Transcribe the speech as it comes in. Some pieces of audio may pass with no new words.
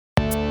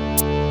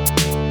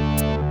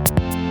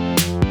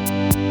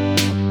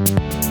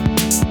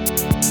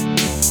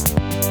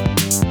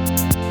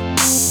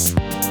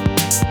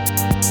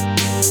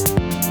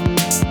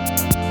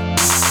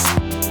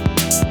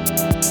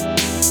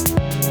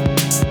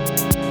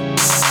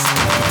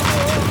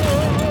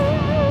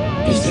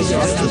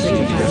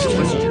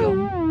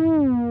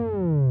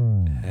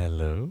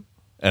Hello,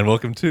 and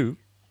welcome to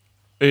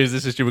Is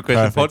This a Stupid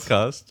Question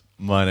podcast.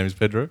 My name is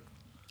Pedro.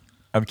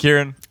 I'm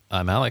Kieran.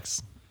 I'm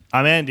Alex.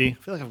 I'm Andy. I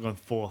feel like I've gone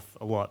fourth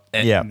a lot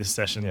Yeah. in this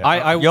session.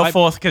 Yeah. You're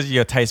fourth because of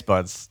your taste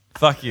buds.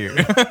 Fuck you.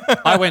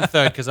 I went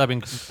third because I've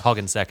been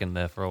hogging second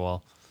there for a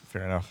while.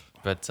 Fair enough.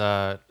 But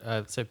so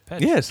Ped.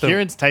 Yeah, so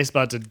Kieran's taste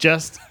buds have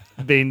just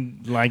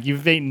been like,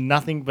 you've eaten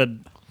nothing but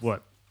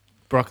what?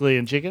 Broccoli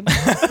and chicken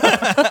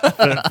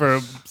for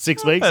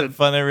 6 weeks. Had And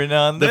fun every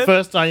now and the then.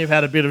 first time you've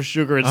had a bit of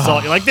sugar and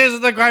salt, you're like, this is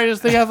the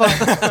greatest thing ever.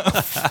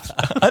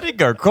 I didn't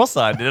go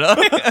cross-eyed, did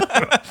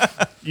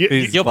I?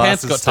 his Your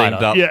pants glasses got tighter.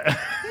 steamed up. Yeah.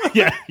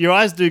 Yeah, your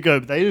eyes do go,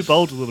 but they do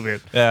bulge a little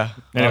bit. yeah.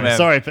 Anyway, Oh,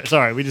 man.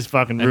 sorry, we just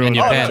fucking And ruined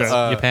your the pants,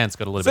 intro. your pants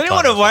got a little Does bit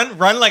anyone tighter. have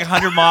run like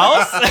 100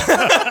 miles?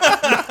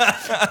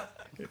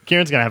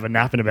 Kieran's going to have a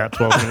nap in about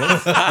 12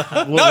 minutes.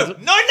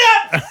 no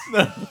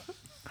naps!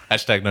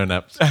 Hashtag no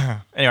naps.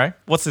 Anyway,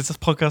 what's this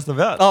podcast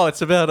about? Oh,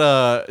 it's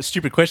about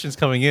stupid questions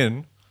coming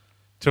in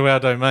to our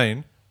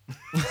domain,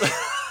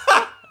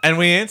 and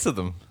we answer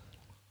them.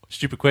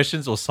 Stupid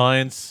questions or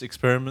science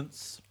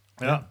experiments.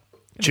 Yeah.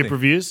 Chip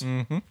reviews.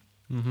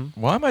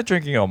 Why am I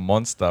drinking a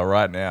Monster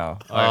right now?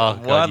 Oh,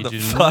 Like, God, what you the do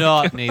fuck?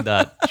 not need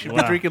that. Should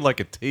be drinking like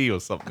a tea or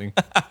something.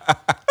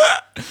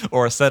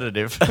 Or a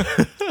sedative.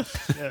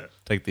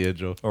 Take the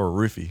edge off. Or a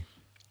roofie.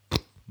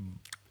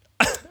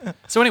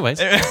 So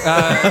anyways,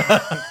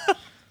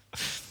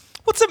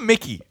 What's a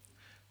Mickey?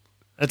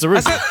 It's a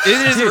roof.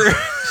 It is a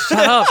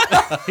shut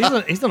up.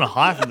 He's on a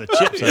high from the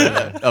chips over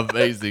there.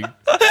 Amazing.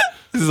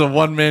 This is a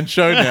one-man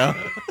show now.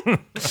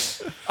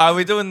 Are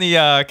we doing the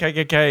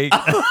KKK?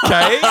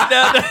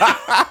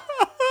 No.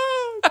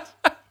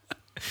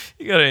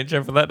 You got an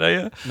intro for that, do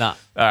you? Nah,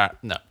 All right.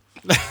 no.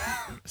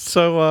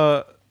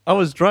 So I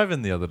was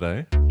driving the other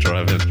day.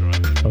 Driving.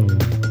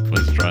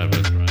 Was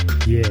driving.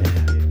 Yeah.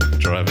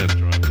 Driving.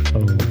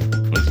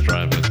 Was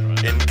driving.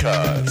 In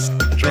cars.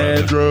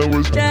 Pedro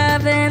was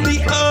driving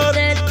the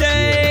other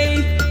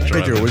day.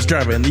 Pedro was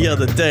driving the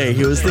other day.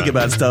 He was thinking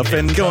about stuff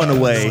and going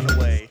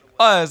away.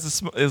 Oh,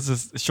 it's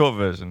a short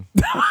version.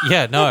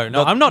 Yeah, no.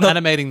 I'm not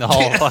animating the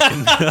whole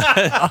fucking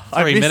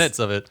 3 missed- minutes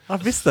of it. I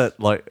missed that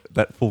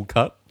full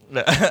cut.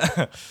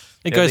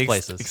 It goes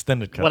places.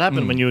 Extended cut. What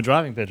happened when you were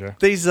driving, Pedro?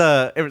 These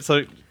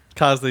so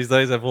cars these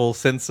days have all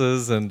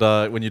sensors, and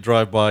when you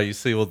drive by, you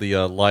see all the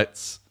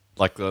lights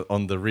like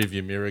on the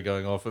rearview mirror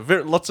going off.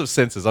 Lots of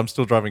sensors. I'm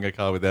still driving a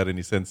car without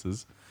any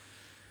sensors.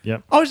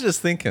 Yep. I was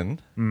just thinking,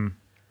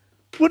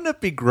 wouldn't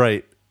it be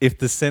great if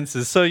the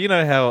sensors? So you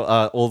know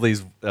how all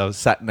these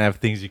sat nav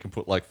things you can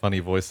put like funny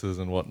voices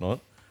and whatnot.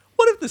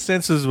 What if the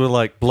sensors were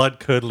like blood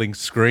curdling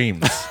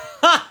screams?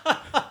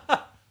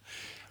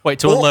 Wait,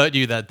 to alert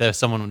you that there's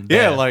someone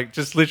there. Yeah, like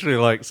just literally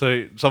like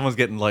so someone's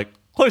getting like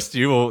close to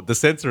you or the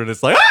sensor and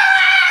it's like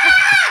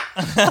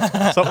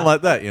something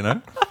like that, you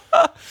know?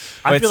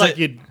 I Wait, feel so- like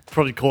you'd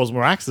probably cause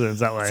more accidents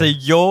that way. So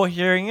you're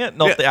hearing it,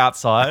 not the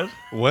outside.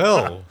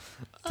 Well,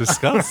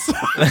 discuss.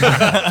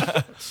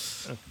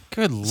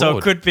 Good lord. So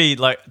it could be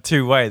like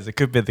two ways. It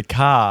could be the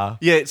car.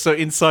 Yeah, so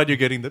inside you're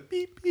getting the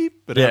beep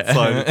beep, but Yeah.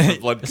 outside it's the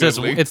blood So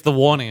curdling. it's the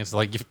warning. It's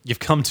like you've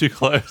come too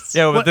close.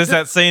 Yeah, but there's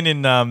that scene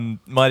in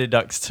Mighty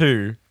Ducks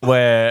 2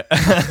 where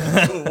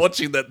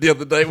watching that the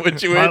other day,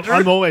 weren't you, I'm, Andrew?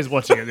 I'm always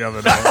watching it the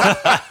other day.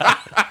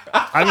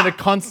 I'm in a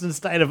constant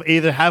state of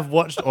either have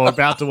watched or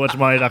about to watch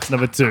Mighty Ducks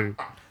number 2.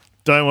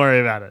 Don't worry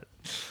about it.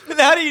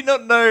 how do you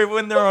not know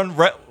when they're on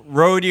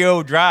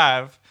Rodeo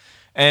Drive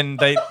and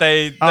they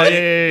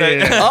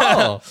Yeah.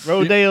 Oh,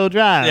 Rodeo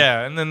Drive.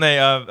 yeah, and then they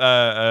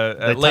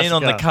They lean touch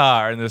on the the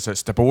car and they say,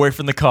 "Step away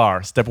from the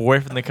car. Step away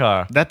from the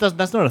car." That's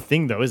not a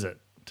thing though, is it?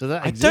 Does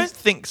that I exist? don't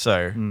think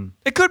so.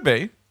 It could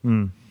be,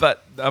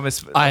 but I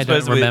suppose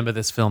don't remember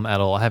this film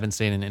at all. I haven't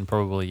seen it in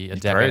probably a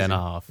decade and a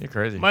half. You're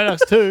crazy. Mighty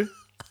Ducks 2.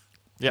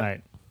 Yeah.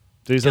 Mate,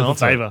 do yourself a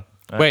onto it. favor.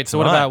 Wait, so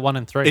what tonight. about 1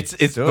 and 3? it's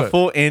do it.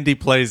 before Andy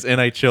plays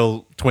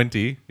NHL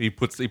 20. He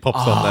pops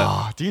on that.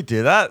 Oh, do you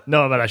do that?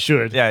 No, but I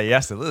should. Yeah, you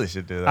absolutely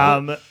should do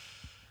that.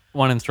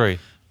 1 and 3.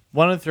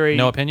 1 and 3.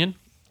 No opinion?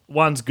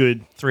 1's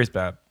good. 3's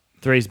bad.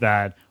 3's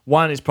bad.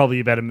 1 is probably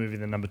a better movie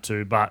than number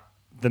 2, but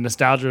the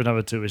nostalgia of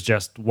number 2 is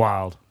just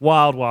wild.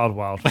 Wild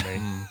for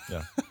me.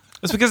 Yeah,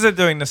 it's because they're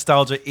doing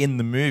nostalgia in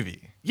the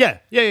movie. Yeah.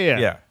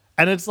 Yeah.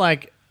 And it's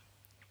like,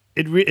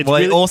 it's Well,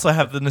 really, they also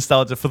have the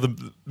nostalgia for the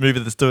movie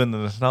that's doing the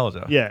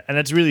nostalgia. yeah, and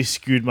it's really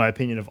skewed my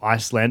opinion of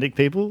Icelandic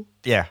people,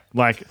 Yeah.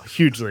 like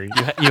hugely.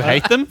 You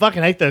hate them?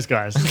 Fucking hate those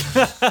guys.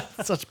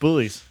 Such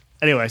bullies.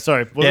 Anyway,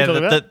 sorry. What Yeah, are we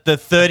talking about? the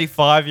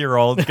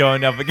 35-year-olds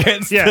going up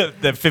against Yeah.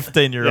 the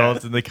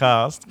 15-year-olds Yeah. in the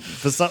cast.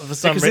 For some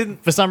Because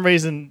for some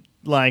reason,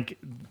 like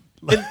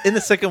In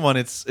the second one,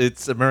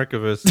 it's America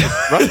versus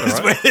Russia, That's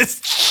right? where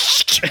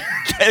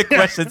this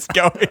question's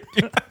going.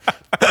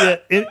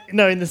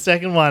 in the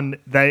second one,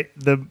 the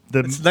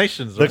It's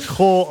nations, the right?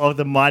 core of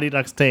the Mighty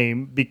Ducks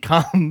team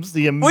becomes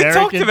the American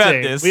talked about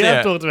team. this, We yeah.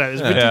 have talked about it.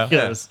 It's Yeah.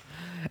 ridiculous.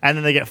 And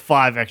then they get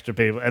 5 extra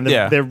people, and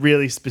Yeah. they're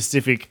really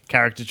specific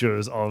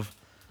caricatures of.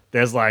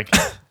 There's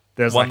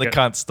there's One like that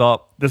can't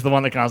stop. there's the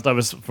one that can't stop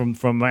us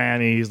from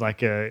Miami. He's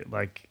like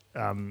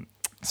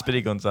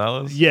Speedy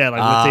Gonzalez. yeah, like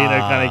Latino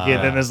kind of kid.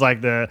 Then there's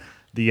like the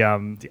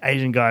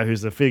Asian guy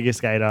who's the figure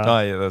skater. Oh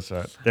yeah, that's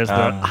right. There's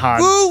the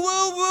hard. Woo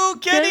woo woo,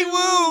 Kenny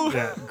woo.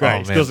 Yeah,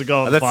 great. Oh, Scores man. a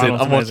goal. at the That's it. final.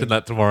 I'm It's watching amazing.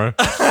 that tomorrow.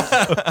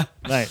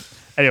 Mate.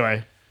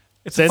 Anyway,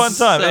 It's a fun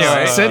time.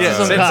 Anyway,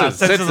 Senses on cars.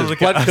 Senses of the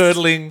cars.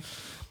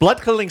 blood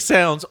curdling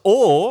sounds.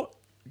 Or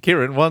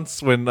Kieran,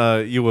 once when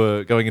you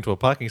were going into a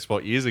parking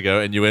spot years ago,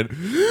 and you went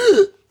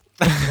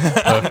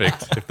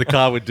perfect. If the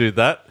car would do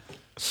that,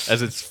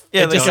 as it's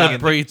Yeah, It just like-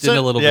 breathed in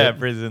a little Yeah, bit.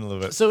 breathe in a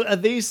little bit. so are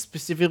these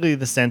specifically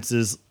the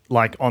sensors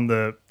like on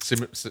the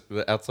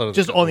the outside of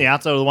just on the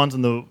outside, or the ones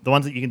on the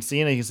ones that you can see,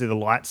 and you can see the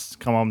lights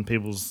come on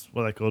people's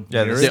what are they called?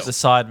 Yeah, mirrors? there's the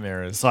side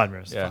mirrors. Side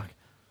mirrors. Yeah.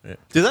 Fuck.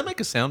 Does that make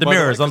a sound? The by way?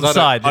 mirrors on 'Cause the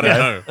side, I don't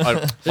yeah.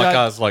 know. My I-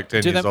 car's like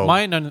 10 Do years that, old.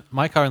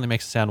 my car only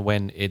makes a sound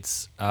when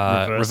it's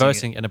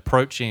reversing and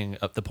approaching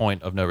at the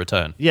point of no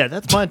return. Yeah,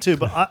 that's mine too.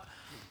 But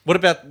What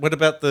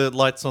about the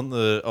lights on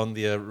the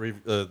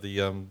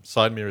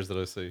side mirrors that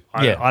I see?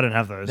 I Yeah. don't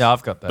have those. Yeah,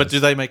 I've got those. But do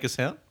they make a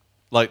sound?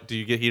 Like, do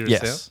you hear a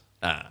Yes.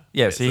 sound?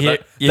 Yeah, so you hear-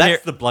 you that's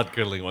hear- the blood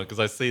curdling one because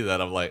I see that.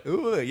 I'm like,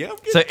 ooh, yeah, I'm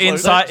getting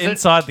So close.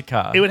 inside the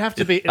car. It would have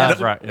to be. right,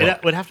 yeah.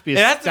 It would have to be It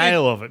a has to be-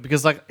 scale of it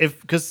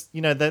because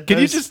you know that. Can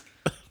you just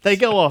They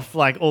go off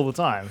like all the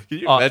time. can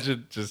you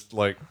imagine just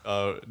like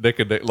neck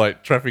and neck,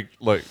 like traffic,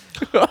 like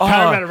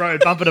Parramatta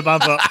Road, bumper to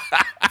bumper.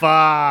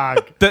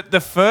 Fuck.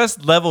 the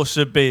first level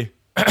should be.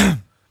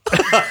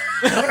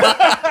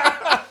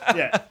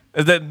 Yeah.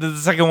 The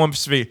second one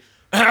should be.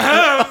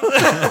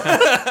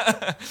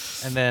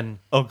 And then,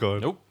 oh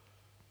god, nope.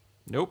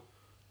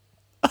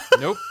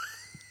 Nope.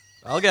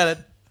 I'll get it.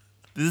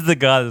 This is the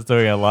guy that's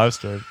doing a live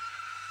stream.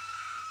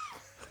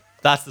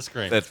 That's the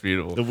scream. that's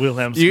beautiful. The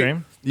Wilhelm You-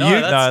 scream. no, you-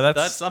 that's, no,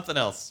 that's- that's something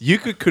else. You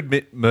could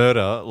commit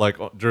murder like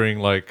during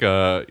like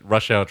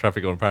rush hour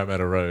traffic on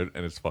Parramatta Road,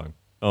 and it's fine.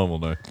 Oh well,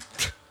 no.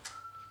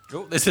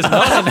 Oh, this is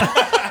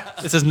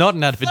not this is not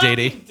an ad for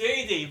DD.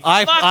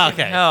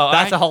 Okay,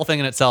 that's a whole thing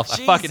in itself. I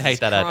fucking hate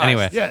that ad. Christ.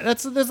 Anyway, Yeah,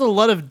 there's a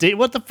lot of D.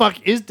 What the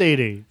fuck is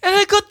DD? And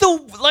they got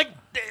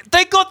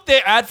they got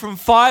their ad from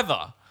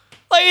Fiverr.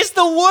 Like it's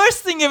the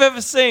worst thing you've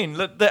ever seen.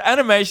 The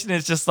animation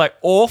is just like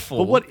awful.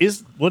 But what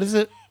is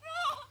it?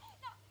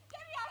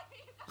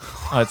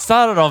 Oh, it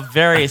started off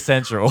very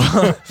essential.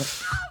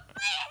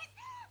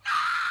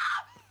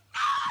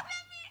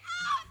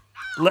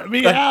 Let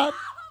me out.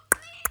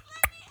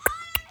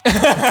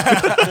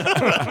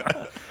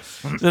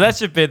 So that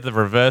should be the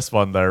reverse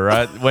one though,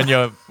 right? When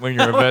you're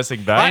reversing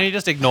and back. you're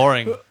just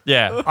ignoring.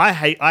 Yeah. I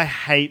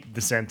hate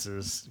the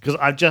sensors because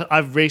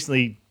I've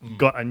recently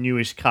got a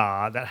newish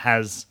car that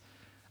has.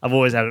 I've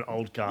always had an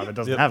old car that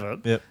doesn't have it.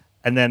 Yep.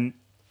 And then,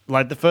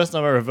 like the first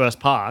time I reverse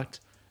parked,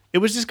 it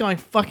was just going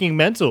fucking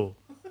mental.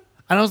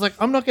 And I was like,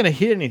 I'm not going to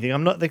hit anything.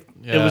 I'm not. It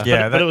Yeah. was,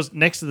 Yeah, but that- it was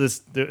next to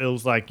this. It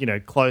was like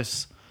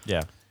close.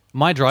 Yeah.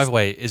 My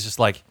driveway is just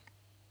like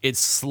it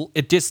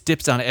just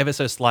dips down ever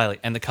so slightly,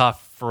 and the car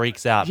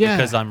freaks out Yeah.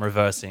 because I'm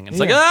reversing. It's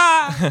Yeah. like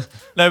ah.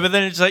 No, but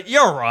then it's like,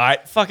 you're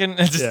right. Fucking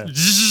just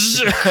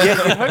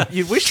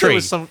You wish there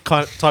was some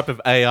type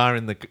of AI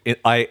in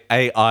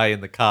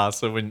the car,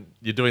 so when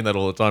you're doing that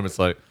all the time, it's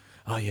like,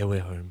 oh yeah, we're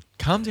home.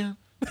 calm down.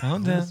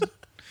 Calm down.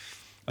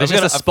 There's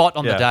just a spot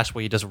on yeah. the dash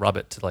where you just rub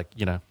it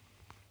to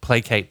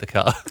placate the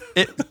car.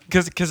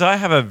 Because I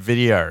have a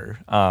video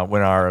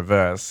when I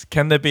reverse.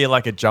 Can there be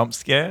like a jump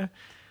scare?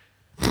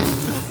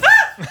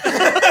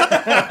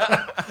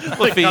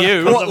 Look for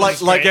you. What,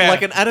 like an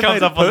Comes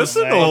animated up on the,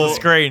 person, on or the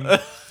screen.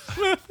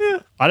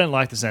 I don't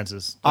like the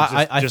sensors.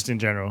 Just in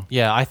general.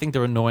 Yeah, I think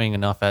they're annoying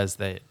enough as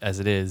it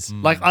is.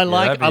 Like I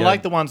that'd be like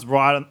a- the ones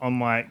right on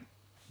my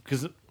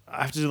because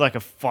I have to do like a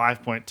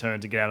 5-point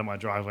turn to get out of my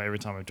driveway every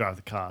time I drive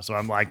the car. So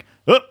I'm like,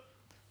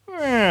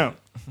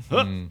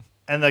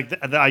 and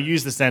like I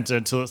use the sensor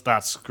until it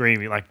starts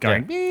screaming, like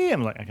going. "Beep."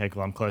 I'm like, okay,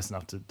 cool. I'm close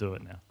enough to do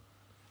it now.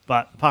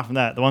 But apart from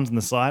that, the ones on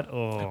the side.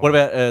 Oh, what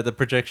about the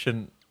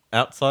projection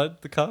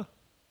outside the car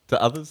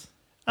to others?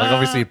 Like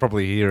obviously you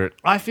probably hear it.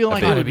 I feel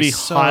like bit. it would It'd be be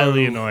so-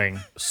 highly annoying.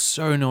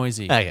 So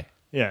noisy. Okay.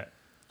 Yeah,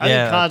 I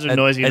think cars are and-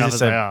 noisy enough just as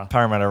said they are.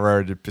 Parramatta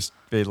Road would just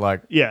be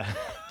like, Yeah,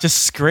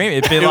 just scream.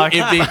 It'd be like,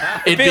 it'd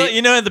it'd be like,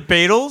 you know, the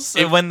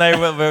Beatles when they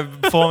were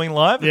performing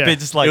live. It'd Yeah. be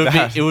just like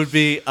that. It would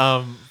be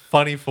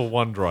funny for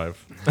one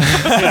drive.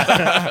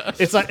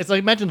 it's like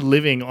imagine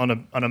living on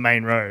a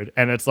main road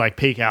and it's like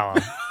peak hour.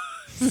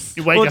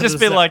 You wake Or up just to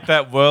be the like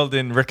that world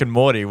in Rick and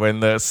Morty when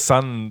the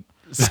sun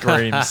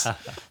screams.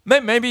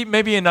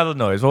 maybe another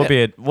noise. What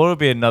would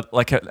be another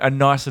like a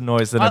nicer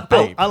noise than a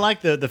beep? I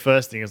like the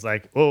first thing. It's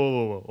like whoa, whoa,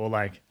 whoa, whoa, or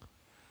like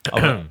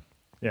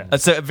yeah,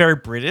 It's a very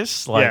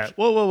British. Like, yeah,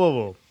 whoa, whoa, whoa,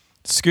 whoa.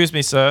 excuse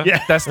me, sir.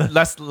 Yeah.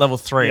 That's level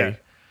 3. Yeah.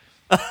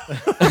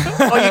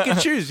 Oh, you can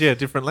choose,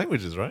 different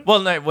languages, right? Well,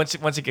 no. Once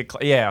you get,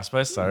 yeah, I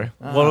suppose so.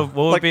 What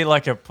would be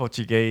like a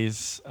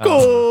Portuguese?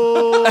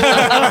 Oh,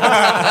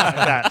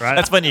 that right?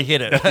 That's when you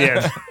hit it.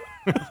 yeah.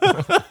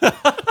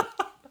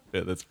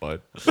 Yeah, that's fine.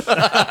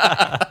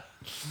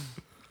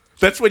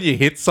 That's when you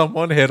hit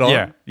someone head on.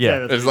 Yeah. Yeah,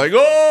 that's- It's like,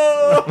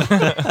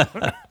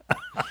 oh!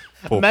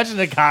 Imagine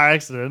a car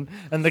accident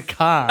and the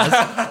cars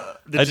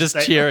They're just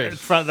cheering. in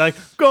front, like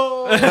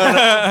go.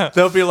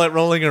 They'll be like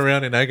rolling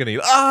around in agony.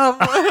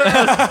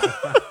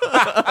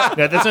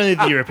 Yeah, that's only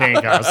the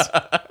European cars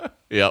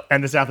Yep.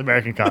 and the South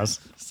American cars.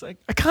 It's like,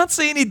 I can't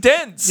see any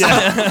dents.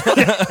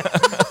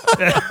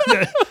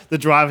 The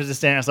drivers are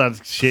standing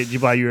outside. Shit, you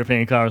buy a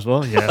European car as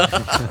well? Yeah.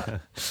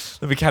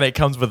 The mechanic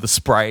comes with the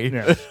spray.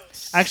 Yeah.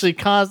 Actually,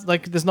 cars,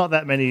 like, there's not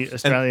that many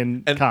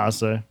Australian and- cars,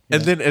 so.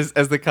 And then as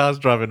the car's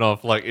driving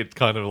off, like it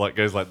kind of like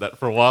goes like that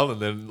for a while,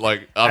 and then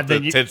like after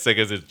then you- 10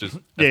 seconds, it's just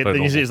Yeah,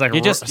 then you see it's like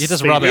You just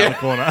speeding rub around it. the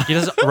corner. You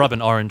just rub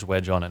an orange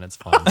wedge on it and it's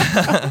fine.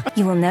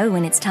 You will know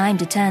when it's time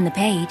to turn the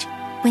page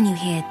when you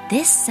hear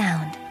this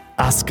sound.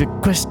 Ask a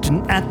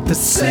question at the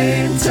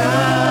same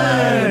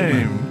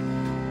time.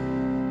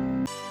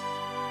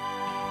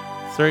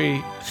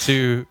 3,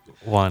 2,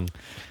 1.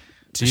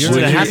 Do you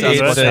Would know a happy what's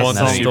birthday that one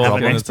song nasty song have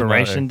problem? an wanted to know?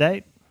 expiration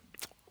date?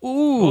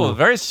 Ooh,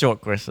 very short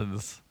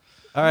questions.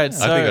 All right, I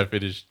think I so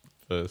finished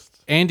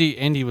first.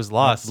 Andy was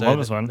last. the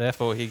longest one.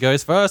 Therefore, he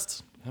goes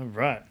first. All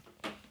right.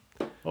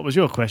 What was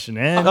your question,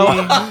 Andy?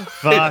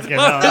 Fucking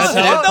hell.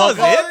 That was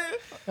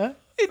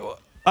it.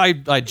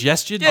 I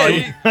gestured.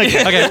 Yeah,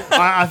 Okay,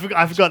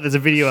 I forgot there's a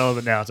video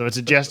element now, so it's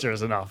a gesture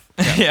is enough.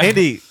 Yeah.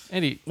 Andy,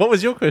 Andy. what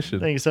was your question?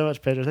 Thank you so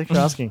much, Pedro. Thanks for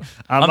asking.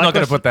 I'm not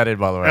going to put that in,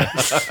 by the way.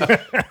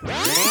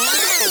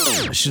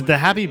 Should the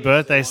happy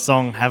birthday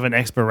song have an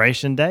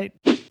expiration date?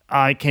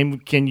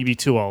 Can you be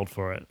too old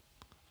for it?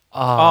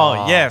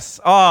 Oh, yes.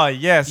 Oh,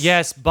 yes.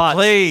 Yes, but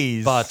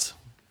Please. but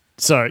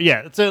So,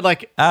 yeah. So,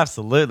 like,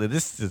 Absolutely.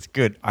 This is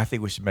good. I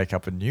think we should make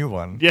up a new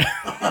one yeah.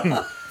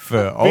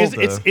 for Because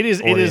older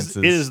it audiences.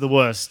 is the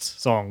worst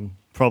song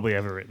probably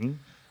ever written.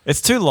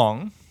 It's too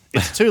long.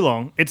 It's too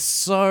long. It's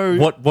so...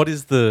 What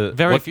is the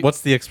Very few-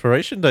 what's the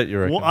expiration date you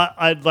reckon? Well,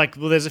 I'd like...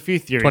 Well, there's a few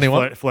theories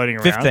 21? floating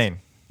around. 15.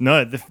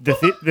 No,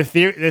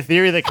 the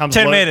theory that comes...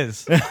 10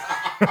 meters.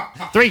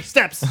 3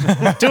 steps.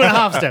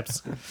 2.5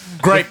 steps.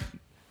 Grape.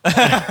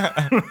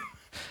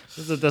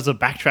 There's a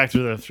backtrack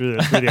through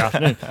the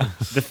afternoon.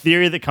 The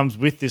theory that comes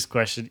with this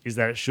question is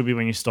that it should be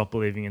when you stop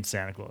believing in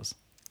Santa Claus,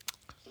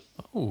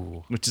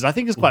 ooh, which is I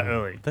think is quite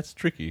early. That's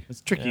tricky. It's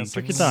tricky, Yeah, it's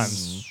tricky like,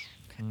 times,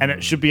 and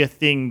it should be a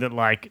thing that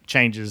like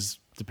changes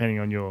depending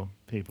on your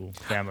people,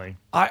 family.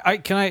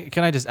 can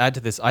I just add to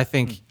this? I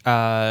think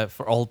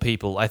for old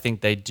people, I think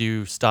they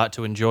do start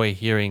to enjoy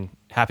hearing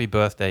 "Happy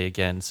Birthday"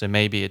 again. So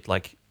maybe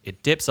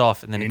it dips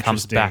off and then it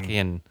comes back Interesting.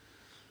 in.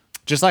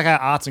 Just like our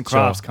arts and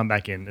crafts Sure. come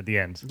back in at the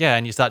end. Yeah,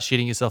 and you start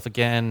shitting yourself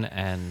again,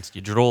 and you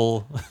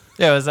drool.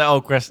 Yeah, it was that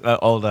old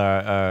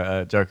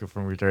joker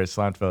from Jerry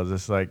Seinfeld.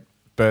 It's like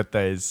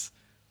birthdays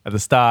at the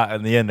start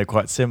and the end are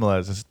quite similar.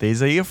 It's just,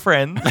 these are your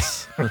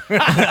friends.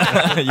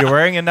 You're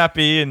wearing a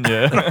nappy and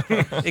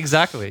you're...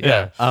 Exactly.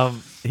 Yeah.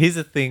 Here's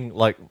the thing,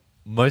 like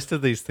most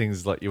of these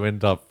things, like you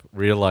end up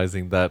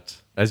realizing that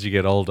as you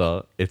get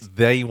older, it's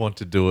they want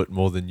to do it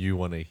more than you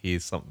want to hear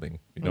something.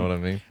 You know what I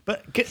mean?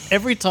 But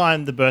every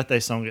time the birthday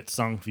song gets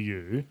sung for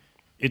you,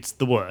 it's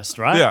the worst,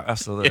 right? Yeah,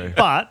 absolutely.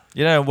 But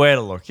You don't know where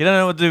to look. You don't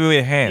know what to do with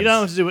your hands. you don't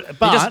know what to do with it.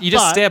 But You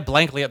just stare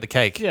blankly at the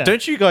cake. Yeah.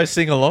 Don't you guys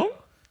sing along?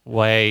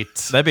 Wait.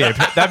 That'd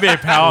be a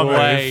power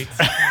Wait. move.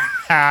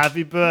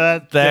 Happy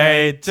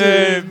birthday They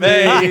to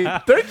me.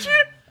 Don't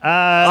you?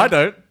 I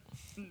don't.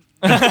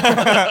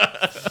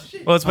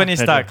 Well, it's when you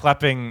start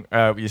clapping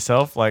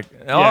yourself, like,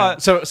 Yeah.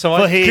 oh, So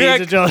Well, he's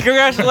a jolly-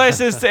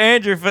 congratulations to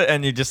Andrew,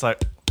 and you just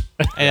like,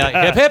 And you're like,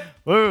 hip hip.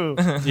 Woo.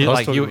 You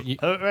like you.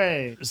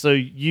 Hooray. So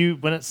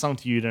when it's sung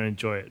to you, you don't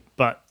enjoy it,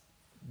 but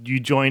you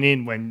join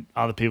in when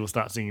other people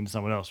start singing to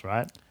someone else,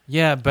 right?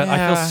 Yeah, but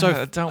I feel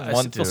so. I don't I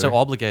want feel to. so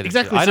obligated.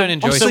 Exactly. I So- don't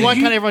enjoy. so singing. why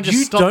can't everyone just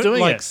you stop don't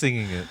doing like it?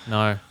 singing it.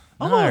 No.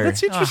 Oh, No.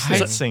 that's interesting. I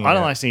hate singing I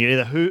don't it. like singing it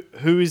either.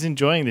 Who is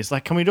enjoying this?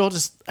 Like, can we all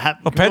just have?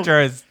 Well,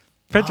 Pedro's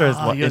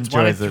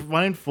enjoys it.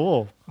 1 in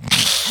 4.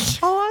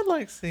 Oh, I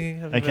like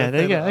singing. Okay,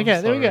 there you go.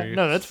 Okay, there we go.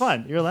 No, that's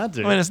fine. You're allowed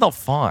to. I mean, it's not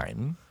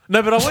fine.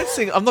 No, but I won't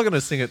sing. I'm not going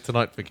to sing it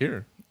tonight for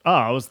Kieran. Oh,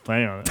 I was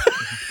planning on it.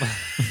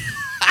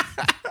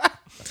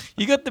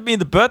 You got to be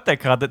the birthday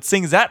card that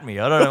sings at me.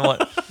 I don't know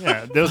what.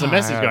 Yeah, there was a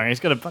message going. He's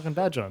got a fucking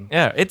badge on.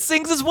 Yeah, it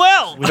sings as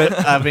well.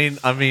 But I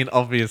mean,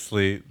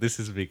 obviously, this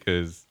is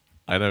because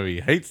I know he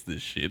hates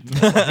this shit.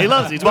 He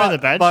loves it. He's wearing the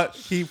badge. But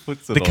he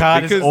puts it The on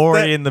card is because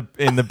already in the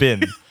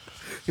bin.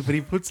 but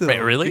he puts it Wait,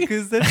 on really?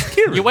 because that's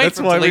Kieran. You wait That's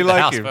for him why to we leave the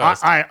like house him.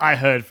 first. I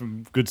heard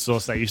from good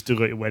source that you still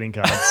got your wedding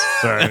cards.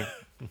 So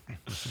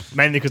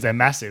mainly because they're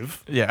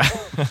massive. Yeah.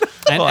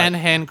 and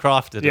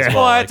handcrafted Yeah. as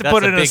Well, well. I had Like, to that's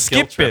put a it in a big skip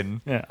guilt trip.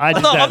 bin. Yeah, I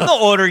did I'm that.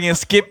 not ordering a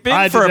skip bin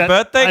I for did a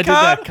birthday I card.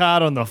 did that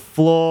card on the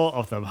floor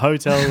of the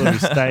hotel where we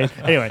stayed.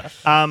 Anyway,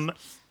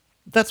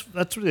 that's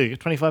really good.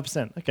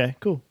 25%. Okay,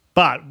 cool.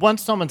 But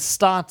once someone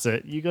starts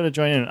it, you got to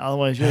join in.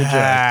 Otherwise, you're a jerk.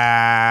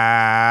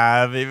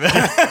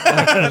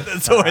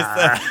 That's always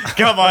the.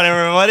 Come on,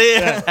 everybody.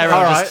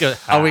 Everyone All just right.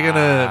 go, Are we going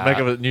to make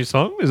up a new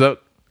song? Is that?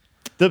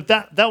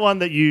 That one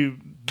that you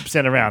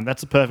sent around,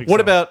 that's a perfect What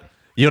song. about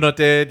 "You're Not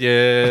Dead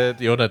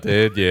Yet"? You're not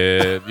dead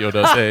yet. You're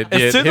not dead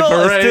yet. It's too Hip long.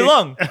 It's hooray. too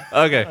long.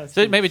 Okay.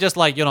 So maybe just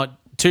like you're not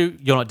 2,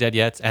 You're Not Dead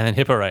Yet, and then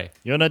Hip Hooray.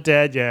 You're not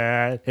dead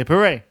yet. Hip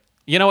hooray.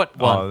 You know what?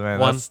 One. Oh man,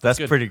 One. that's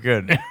good. pretty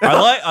good.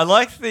 I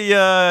like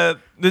the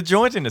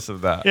jointiness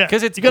of that. Yeah,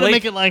 'Cause it's you got to bleak.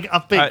 make it like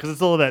upbeat because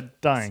it's all about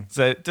dying.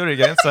 So do it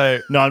again. So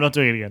No, I'm not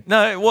doing it again.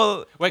 no,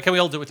 well, Wait, can we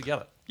all do it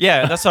together?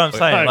 yeah, that's what I'm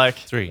saying. Alright. Like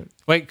 3.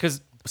 Wait,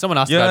 because someone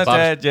asked you're about not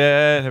Barb's.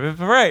 dead yet.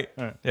 Hooray!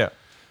 Alright. Yeah.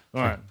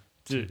 1,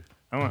 2.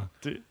 I want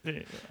 2.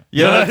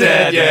 You're not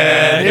dead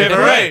yet.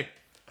 Hooray!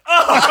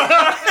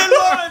 I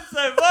love it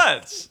so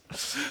much.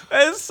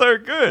 It's so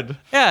good.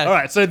 Yeah. All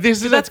right, so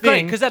this is That's a great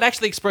thing. because that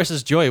actually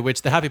expresses joy,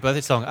 which the Happy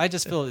Birthday song I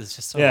just feel is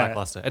just so Yeah.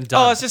 lackluster and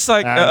dumb. Oh, it's just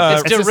like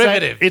It's the same-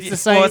 derivative. It's the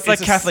same. well, it's like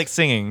the Catholic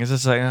singing. It's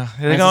just like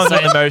they're the going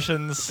same- on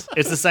emotions.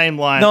 It's the same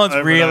line. No one's over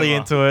and really over.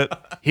 into it.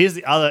 Here's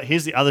the other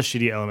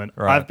shitty element.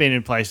 Right. I've been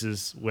in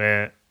places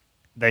where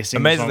they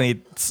sing. the song-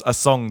 Amazingly, a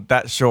song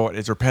that short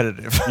is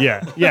repetitive.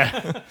 yeah,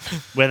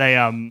 where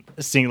they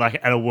sing like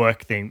at a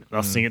work thing.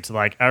 They'll sing it to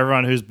like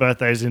everyone whose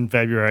birthday's in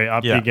February.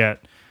 Up Yeah. you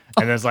get,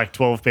 and there's like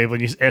 12 people,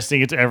 and you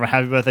sing it to everyone.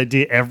 Happy birthday,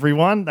 dear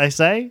everyone. They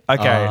say,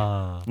 Okay.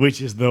 which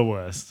is the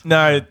worst.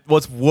 No,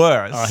 what's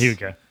worse Oh, here we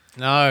go.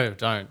 no,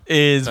 don't.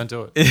 is Don't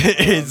do it.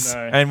 is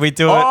no. and we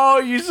do it. Oh,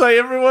 you say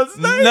everyone's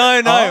name?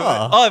 No.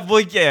 Oh. Oh,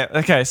 well, yeah.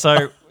 Okay,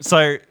 so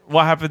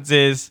what happens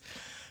is,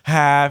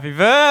 happy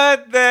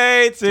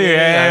birthday to you.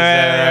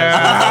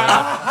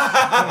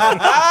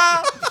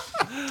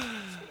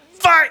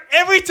 Fuck!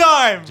 Every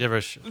time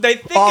Gibberish. they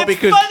think Oh, it's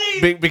because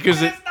funny, because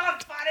but it, it's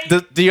not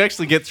funny. do you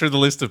actually get through the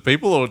list of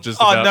people or just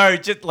Oh about no!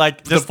 Just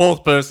like the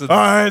fourth person?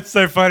 Oh, it's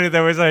so funny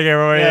that we're saying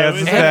everyone Yeah,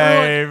 else's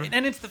Everyone, name.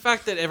 and it's the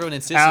fact that everyone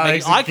insists on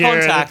Alex, making eye and Kieran,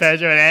 and contact.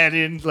 Pedro, and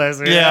Andy, and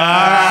Leslie.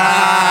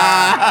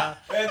 Yeah.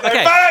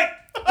 Okay.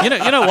 You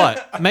know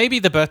what? Maybe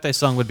the birthday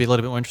song would be a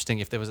little bit more interesting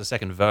if there was a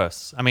second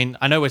verse. I mean,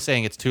 I know we're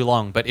saying it's too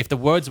long, but if the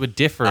words were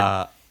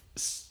different,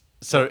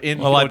 So in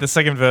Well, like the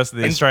second verse of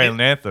the Australian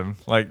anthem,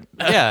 like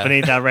yeah.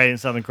 Beneath our radiant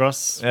Southern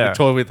Cross. yeah.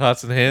 Toy with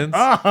Hearts and Hands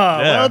Oh,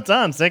 well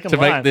done. Second to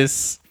line. make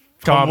this.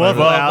 Come Worth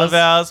on, of worth of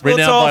ours, Renowned we'll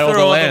by talk all through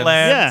the all the lands.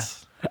 lands.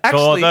 Yeah. For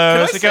Actually, can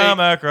those I who say- come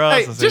across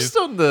Hey, the just sea.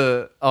 on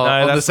the No,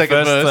 on the that's the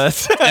second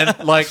first verse, verse.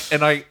 and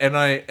like,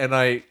 and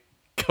I,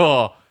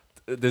 oh,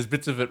 there's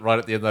bits of it right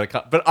at the end that I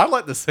can't. But I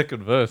like the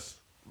second verse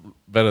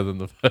better than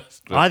the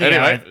first. But I think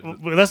anyway,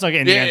 well, let's not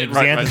get into Yeah, the anthem. 'cause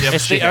right, the right, anthem yeah.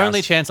 It's the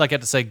only chance I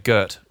get to say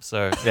Gert,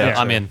 so Yeah,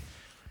 I'm sure. in.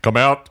 come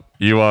out,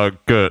 you are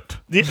good.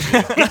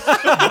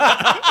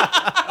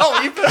 Oh,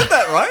 you've heard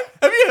that, right?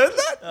 Have you heard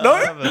that?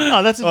 No.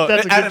 Oh, that's a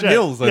good Adam joke.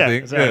 Mills, I Yeah,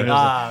 think. it's Adam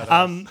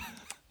Yeah. Mills.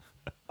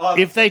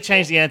 If they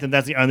change the anthem,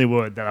 that's the only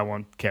word that I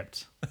want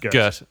kept. Gert.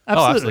 Gert. Oh,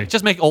 Absolutely. absolutely.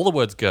 Just make all the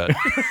words Gert.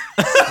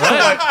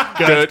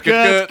 Gert, Gert,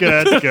 Gert,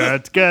 Gert,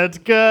 Gert,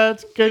 Gert,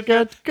 Gert,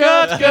 Gert,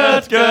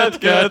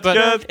 Gert, Gert,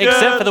 But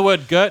except for the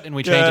word Gert, and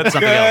we change it to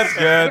something else.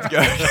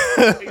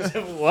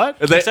 Good. What?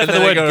 Except for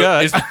the word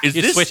Gert,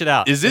 you switch it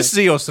out. Is this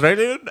the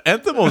Australian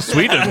anthem or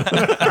Sweden?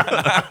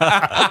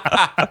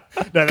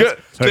 No,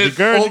 that's There's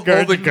Gert, all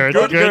Gert, the Gert,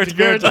 Gert, Gert,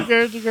 Gert,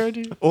 Gert, Gert,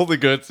 Gert. All the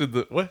Gerts in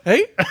the what?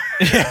 Hey.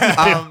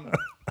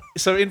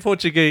 So in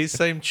Portuguese,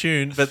 same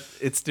tune, but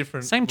it's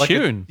different. Same Like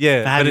tune?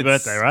 yeah. Happy but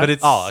it's- birthday, right? But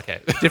it's Oh,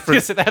 okay.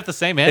 different. So they have the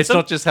same answer. It's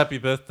not just happy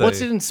birthday.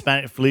 What's it in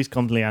Spanish? Feliz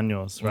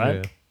cumpleaños, right?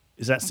 Yeah.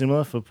 Is that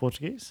similar for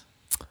Portuguese?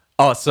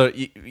 Oh, so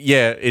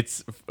yeah,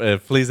 it's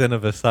Feliz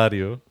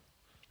Aniversario.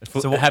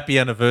 Happy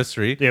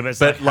anniversary. Yeah, but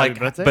it's like happy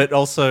birthday? But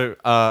also,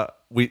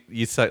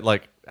 you say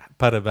like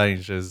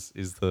parabéns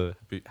is the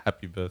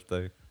happy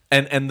birthday,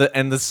 and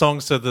the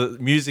song. So the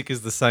music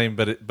is the same,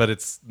 but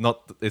it's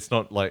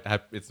not like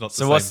it's not.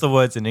 So what's the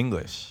words in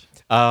English?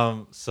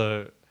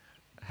 So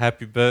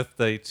happy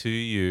birthday to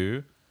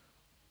you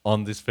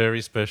on this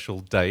very special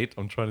date.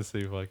 I'm trying to see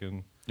if I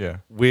can. Yeah.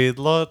 With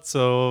lots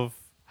of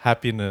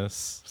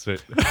happiness. So,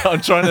 I'm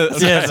trying to.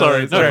 Yeah,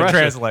 sorry. no, sorry.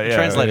 translate. Yeah.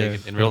 Translating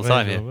in real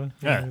time here.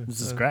 Yeah, this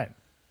is great.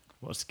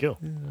 What a skill.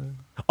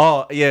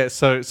 Oh yeah,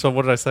 so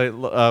what did I say?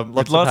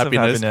 Lots of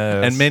happiness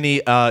and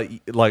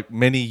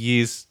many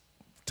years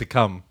to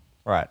come,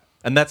 Right.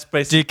 and that's Do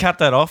basically you cut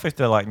that off if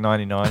they're like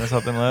 99 or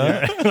something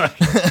like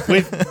that?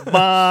 With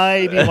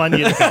maybe 1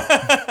 year to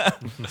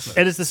come.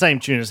 It is the same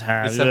tune as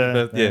Happy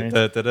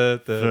Birthday.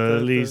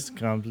 Feliz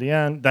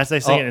cumpleaños. That's they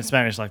sing it in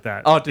Spanish like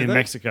that. Oh, do in they?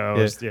 Mexico.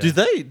 Yeah. Yeah. Do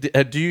they?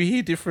 Do you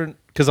hear different?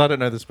 Because I don't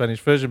know the Spanish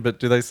version, but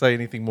do they say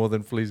anything more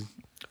than Feliz?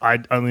 I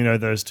only know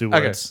those two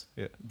Okay. words.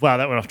 Yeah. Wow,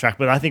 that went off track.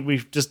 But I think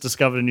we've just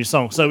discovered a new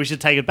song, so we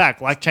should take it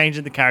back, like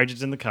changing the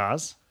carriages in the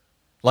cars.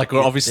 Like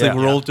obviously Yeah.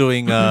 we're all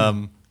doing.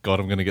 God,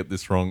 I'm going to get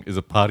this wrong. Is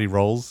it party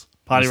rolls?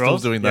 Party We're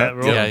rolls. Still doing Yeah, that?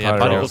 we're all- Yeah, party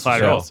party rolls. Party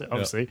Sure. rolls,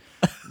 obviously.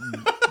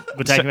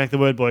 We're taking back the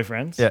word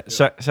boyfriends. Yeah.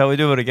 Shall we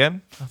do it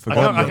again? I I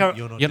forgot. can't,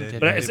 Yep.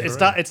 but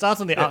it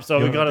starts on the up, so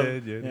we got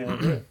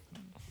to.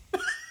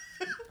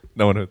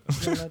 No one heard.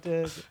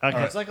 That.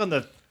 Okay, it's like on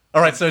the.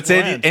 All right, so it's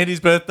Land. Andy's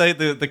birthday.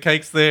 The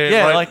cake's there.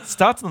 Yeah, right? like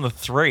starts on the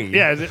 3.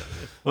 Yeah, is it,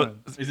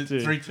 is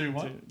it 3, 2,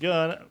 1?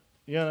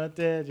 You're not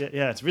dead yet.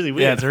 Yeah, it's really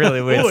weird. Yeah, it's a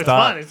really weird Ooh, it's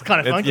start. fun. It's kind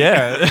of funky.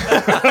 Yeah.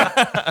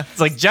 It's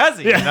like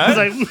jazzy, Yeah, you know? it's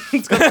like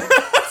it's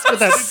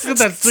got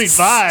that sweet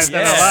vibe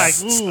that I like.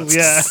 Ooh,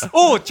 yeah.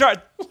 Oh, try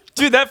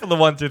do that for the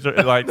 1, 2, 3.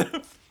 Like,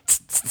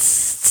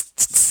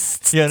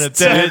 You're not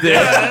dead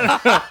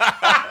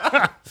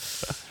yet.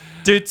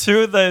 Do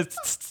two of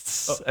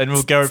those, and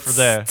we'll go from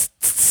there.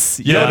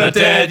 You're not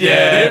dead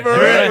yet.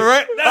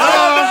 Hooray.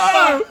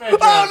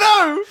 Oh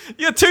no!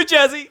 You're too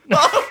jazzy.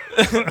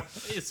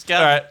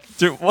 All right,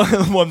 do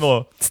one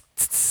more.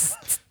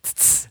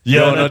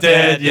 You're not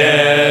dead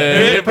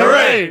yet.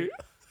 Hooray!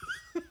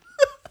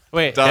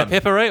 Wait, Done.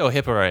 hip hooray or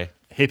hip hooray?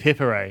 Hip hip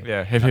hooray.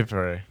 Yeah, hip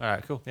hooray. All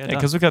right, cool. Yeah, Yeah, done.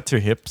 because we got two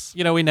hips.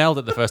 You know, we nailed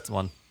it the first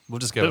one. We'll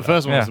just go The with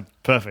first one Yeah. was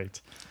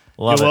perfect.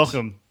 Love You're it.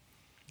 welcome.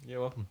 that. You're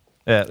welcome.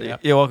 Yeah, Yep.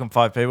 you're welcome.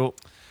 5 people,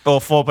 or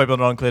 4 people,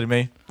 not including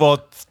me.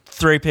 Well,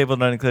 3 people,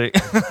 not including.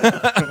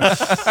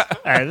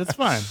 Hey, that's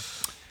fine.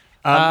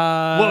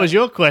 What was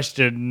your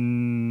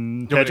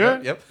question,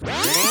 Pedro? Yep.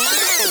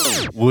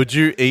 Would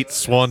you eat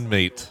swan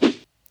meat?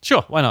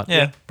 Sure, why not?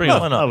 Yeah, bring it why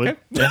on. not? I would.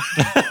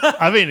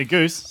 I've eaten a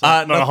goose. So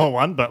not a whole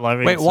one, but like.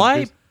 I've Wait, eaten some why?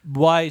 goose.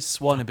 Why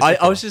swan in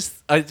particular?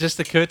 It just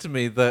occurred to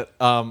me that,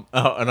 and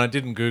I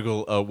didn't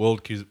Google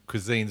world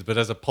cuisines, but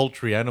as a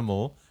poultry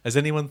animal, has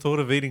anyone thought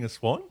of eating a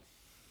swan?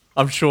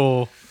 I'm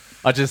sure.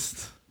 I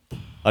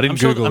didn't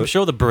Google I'm it.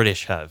 sure the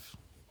British have.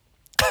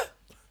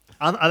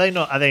 Are they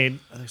not? Are they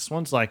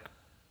swans like?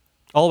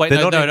 Oh wait, They're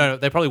no, not no, even- no,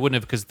 they probably wouldn't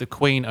have because the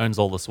Queen owns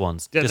all the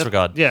swans. Yeah,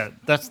 Disregard.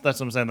 That's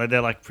what I'm saying. Like, they're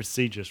like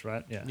prestigious,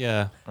 right? Yeah.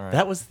 Yeah.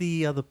 That was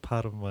the other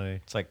part of my.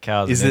 It's like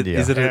cows Is in it? India.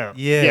 Is it? Yeah.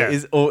 Yeah.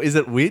 Yeah. Is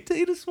it weird to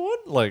eat a swan?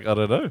 Like I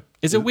don't know.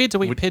 Is it weird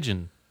to eat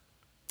pigeon?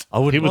 I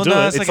would. People Well, do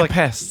no, it. it's like a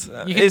pest.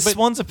 You can- Is but-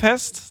 swans a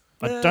pest?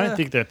 I don't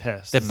think they're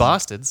pests. They're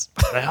bastards.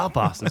 They are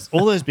bastards.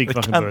 All those big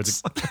fucking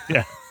birds.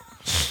 Yeah.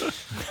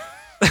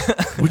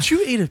 Would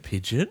you eat a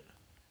pigeon?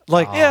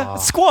 Like, yeah,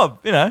 squab,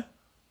 you know.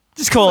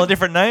 Just call it a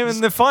different name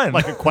and they're fine.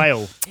 Like a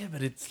quail. Yeah,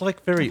 but it's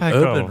like very Hey,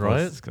 urban, oh, right?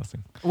 that's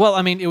disgusting. Well,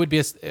 I mean, it would be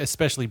a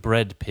specially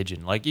bred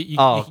pigeon. Like you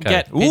Oh, can okay.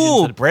 get pigeons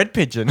Ooh, that are bread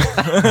pigeon. Is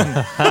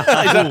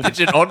that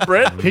pigeon on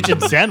bread? Pigeon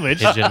sandwich.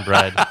 pigeon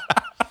bred.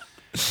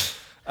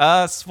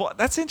 Swan,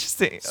 that's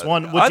interesting.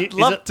 Swan, would I'd you- is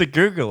love it- to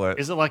Google it,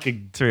 Is it like a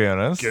to be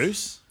honest.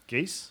 goose?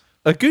 Geese?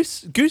 A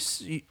goose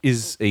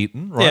is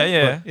eaten, right? Yeah,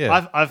 yeah. But,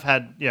 yeah. I've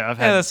had. Yeah,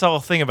 that's the whole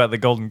thing about the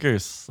golden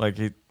goose. Like,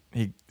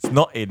 he's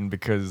not eaten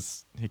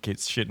because he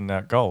keeps shitting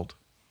out gold.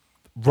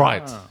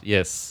 Right.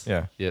 Yes.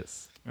 Yeah.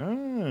 Yes.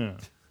 Ah.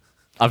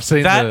 I've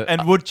seen That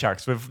and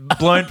woodchucks. We've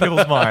blown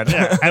people's mind.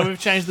 Yeah, and we've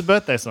changed the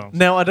birthday song.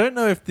 Now I don't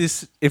know if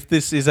this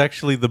is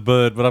actually the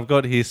bird, but I've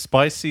got here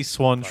spicy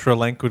swan Sri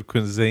Lankan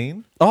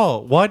cuisine. Oh,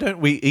 why don't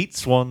we eat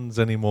swans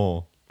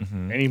anymore?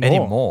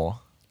 Anymore.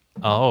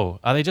 Oh,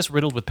 are they just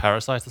riddled with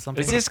parasites or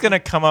something? Is this going to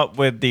come up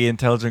with the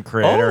intelligent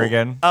creator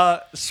again?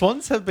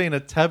 Swans have been a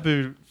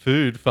taboo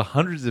food for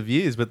hundreds of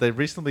years, but they've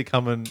recently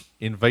become an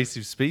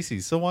invasive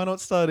species. So why not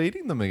start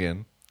eating them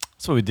again?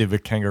 That's what we did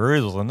with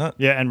kangaroos, wasn't it?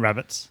 Yeah, and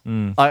rabbits.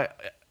 I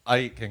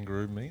eat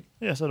kangaroo meat.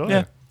 Yeah, so do I.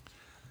 Yeah.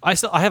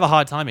 I have a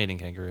hard time eating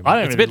kangaroo meat. I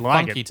don't It's a even bit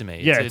like funky it. to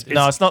me. Yeah, It's-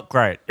 No, it's not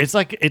great. It's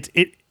like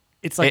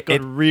it's like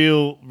It- got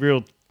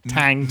real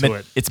tang to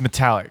it. It's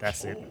metallic.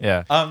 That's it.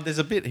 Yeah. There's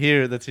a bit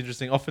here that's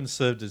interesting. Often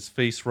served as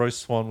feast,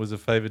 roast swan was a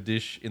favoured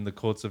dish in the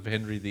courts of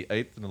Henry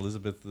VIII and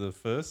Elizabeth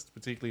I,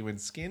 particularly when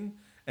skinned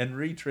and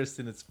redressed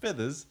in its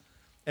feathers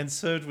and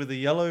served with a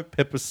yellow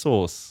pepper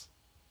sauce.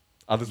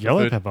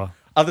 Yellow pepper.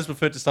 Others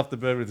preferred to stuff the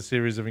bird with a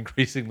series of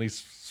increasingly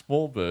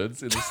small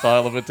birds in the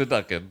style of a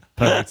turducken.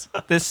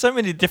 Perfect. There's so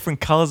many different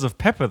colors of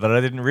pepper that I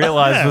didn't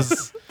realize Yeah.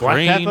 was. Black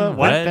Green, pepper,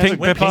 white red, pepper,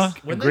 pink pepper.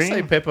 When green. they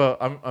say pepper,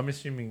 I'm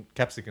assuming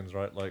capsicums,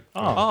 right? Like,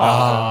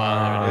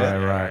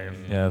 Right.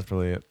 Yeah, that's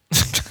probably it.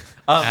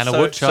 And a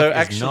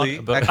woodchuck is not a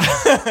bird.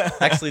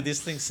 actually,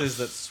 this thing says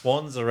that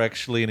swans are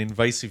actually an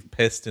invasive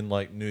pest in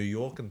like New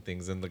York and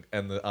things. And the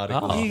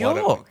article. Oh. is New why don't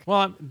York.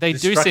 Well, they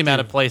do seem out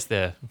of place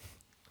there.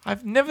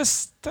 I've never.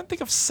 Don't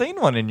think I've seen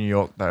one in New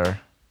York though.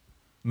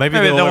 Maybe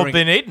Maybe they were they've all wearing,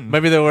 been eaten.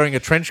 Maybe they were wearing a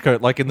trench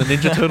coat like in the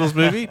Ninja Turtles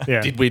movie.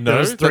 Yeah. Did we know?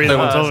 There's three that of them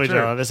they on were- top of each true.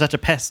 other. They're such a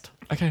pest.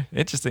 Okay,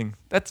 interesting.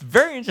 That's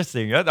very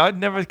interesting. I'd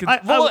never. Is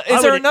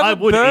there I another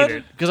would bird? eat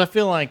it because I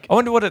feel like I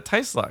wonder what it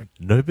tastes like.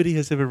 Nobody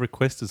has ever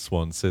requested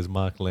swan, says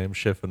Mark Lamb,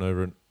 chef and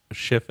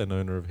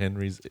owner of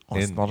Henry's. Oh,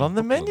 it's Inn not in on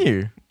the Brooklyn.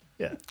 menu.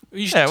 yeah.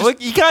 You should Yeah, just- well,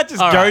 you can't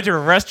just All go right. to a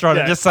restaurant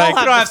and Yeah. just say, I'll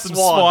 "Can I have have the some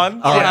swan."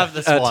 swan?" I'll All right, have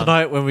the swan.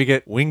 tonight when we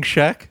get Wing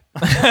Shack,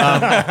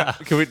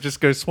 can we just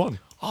go swan?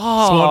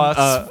 Oh,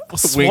 Swan,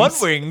 swan wings.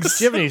 wings.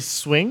 Do you have any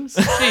swings?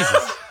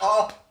 Jesus.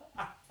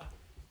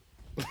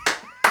 You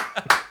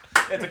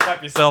have to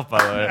clap yourself,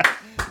 by the way.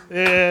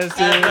 Yes.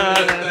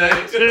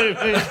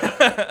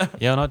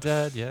 You're not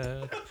dead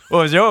yet. What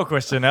was your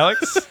question,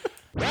 Alex?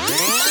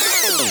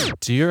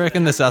 Do you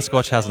reckon the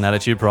Sasquatch has an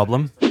attitude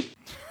problem?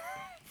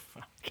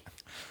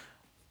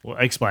 Well,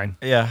 explain.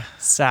 Yeah.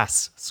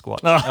 Sass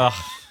Squatch.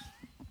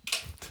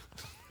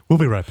 We'll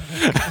be right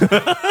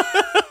back.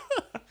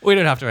 We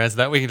don't have to answer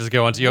that. We can just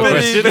go on to your But,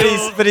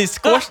 question. he's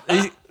squashed.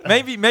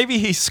 Maybe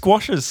he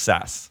squashes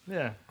sass.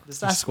 Yeah. The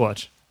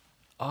Sasquatch.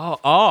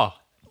 Oh.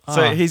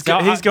 So he's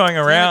going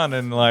around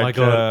and like. my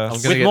God, I'm gonna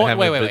With get more,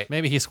 hammered, wait. but-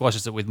 Maybe he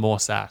squashes it with more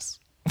sass.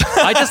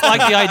 I just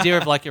like the idea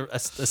of like a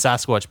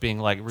Sasquatch being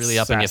like really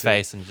up in your Sassy.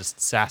 face and just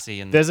sassy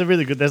and There's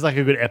like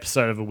a good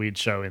episode of a weird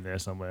show in there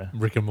somewhere.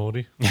 Rick and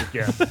Morty.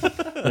 Yeah.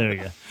 There we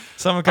go.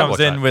 Someone comes watch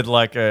in that. with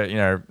like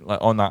like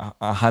on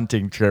a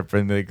hunting trip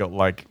and they got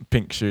like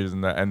pink shoes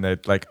and they're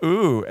like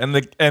ooh and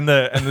the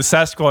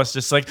Sasquatch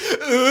just like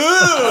ooh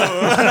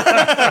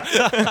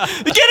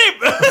get him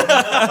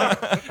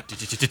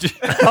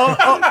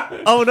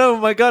Oh no,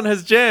 my gun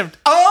has jammed.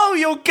 Oh,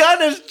 your gun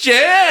has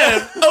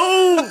jammed.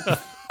 Oh.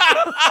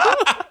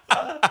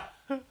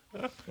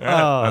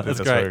 I think that's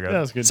where great. we're going. That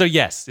was good. So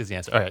yes is the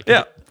answer. All right.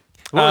 Yeah.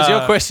 What was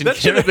your question? That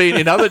should have been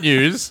in other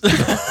news.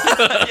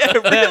 Yeah,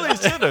 really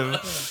should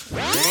have.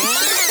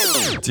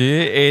 Do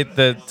you eat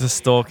the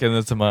stalk and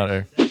the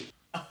tomato?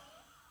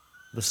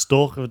 The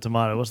stalk of a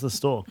tomato. What's the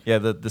stalk? Yeah,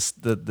 the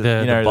The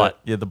you know butt.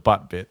 the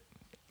butt bit.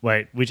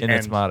 Wait, which In a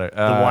end? tomato.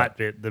 The white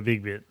bit, the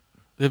big bit.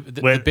 the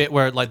bit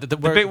where like the The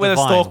bit where the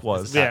vine stalk is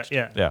was. attached.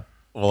 Yeah. Yeah.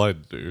 Well, I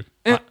do.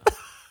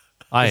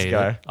 I This eat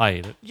guy. it. I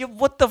eat it. Yeah,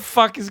 what the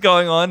fuck is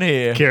going on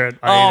here? Kieran,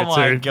 Oh I ate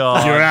my it too.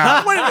 God. You're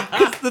out. Wait a minute,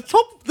 because the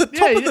top of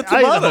the I ate the whole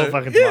tomato.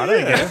 fucking tomato.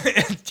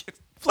 Okay.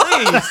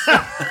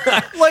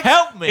 Please,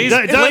 help me.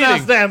 Don't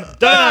ask them.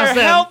 Don't ask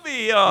them. help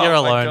me. Oh, You're my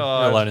alone.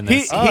 God. You're alone in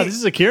this. Oh, this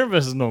is a Kieran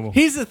versus normal.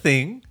 Here's the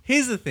thing.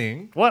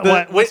 What- The-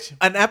 what- with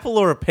an apple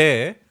or a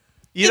pear.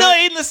 You're not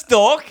eating the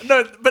stalk.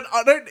 No, but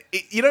I don't.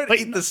 You don't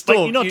eat the stalk.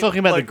 But you're not talking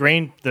about the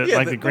green,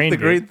 yeah, the green the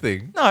bit. green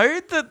thing. No,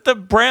 the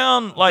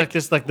brown Like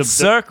this, like the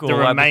circle the at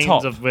the remains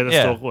top. of where the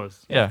Yeah. stalk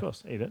was. Yeah. Of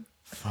course, eat it.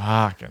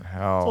 Fucking It's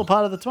all hell.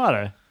 part of the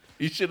tomato.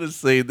 You should have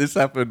seen this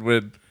happened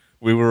when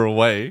we were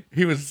away.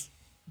 He was.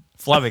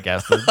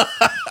 Flabbergasted.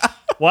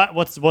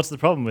 What's the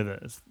problem with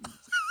it?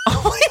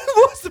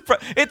 What's the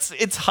it's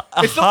It's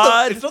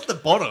hard. It's not the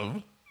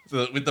bottom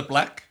with the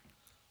black,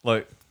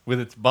 like with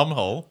its bum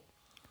hole.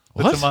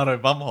 The What? tomato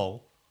bum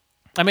hole.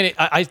 I mean,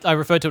 I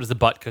refer to it as the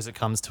butt because it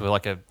comes to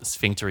like a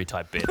sphinctery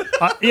type bit.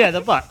 Yeah,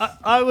 the butt.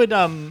 I would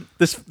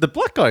The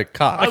black guy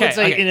cut. I would Okay,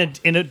 say okay.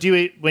 in a do you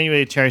eat when you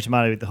eat a cherry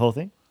tomato you eat the whole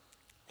thing?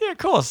 Yeah, of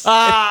course.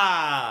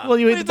 Ah. Well,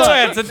 you eat the butt.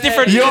 Sorry, it's a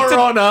different. Your it's a,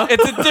 Honor.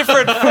 It's a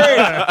different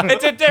fruit.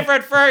 It's a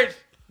different fruit.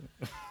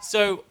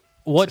 So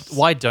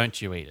why don't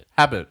you eat it?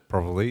 Habit,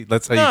 probably.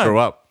 That's how No. you grow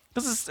up.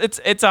 Because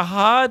it's a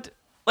hard.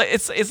 Like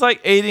it's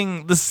like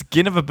eating the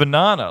skin of a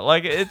banana.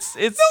 Like it's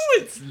That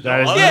is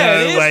yeah, no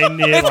it is. way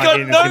near It's like got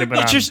eating a no skin of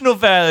banana. nutritional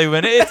value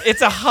in it.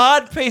 It's a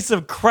hard piece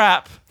of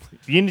crap.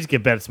 You need to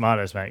get better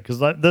tomatoes, mate. Because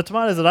like the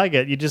tomatoes that I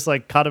get, you just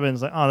like cut them and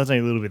it's like, oh, there's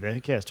only a little bit there.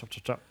 Who cares? Chop,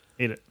 chop, chop.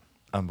 Eat it.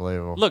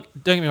 Unbelievable. Look,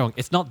 don't get me wrong.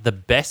 It's not the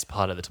best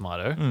part of the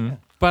tomato,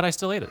 but I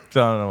still eat it. I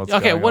don't know what's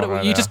Okay, going what on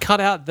right you now. just cut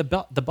out the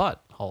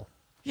butt hole.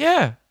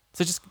 Yeah,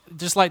 So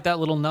just like that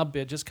little nub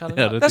bit, just cut it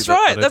Yeah, I out. don't that's think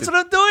that- right. I don't That's think-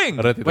 what I'm doing.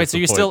 I don't think Wait, that's so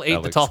the you point, still eat the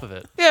Alex. top of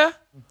it? Yeah.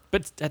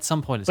 But at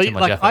some point, it's But too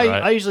much like effort, I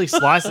right? usually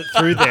slice it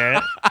through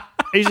there.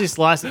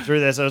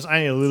 So it's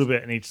only a little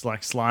bit in each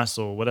like slice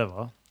or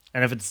whatever.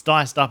 And if it's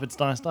diced up, it's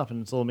diced up,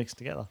 and it's all mixed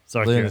together.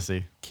 Sorry, Kieran.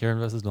 Lunacy. Kieran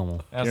versus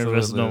normal. Absolute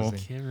versus normal.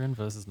 lunacy. Kieran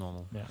versus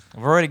normal.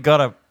 I've already got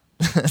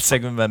a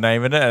segment by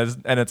name in it,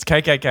 and it's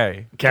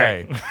KKK.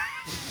 Okay.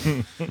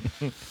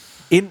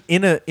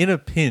 In a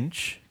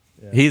pinch,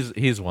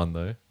 here's one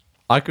though.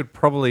 I could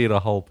probably eat a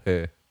whole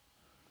pear.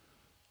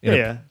 In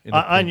a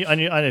I pinch.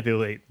 know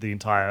people eat the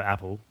entire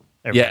apple.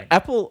 Yeah,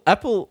 Everything.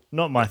 apple.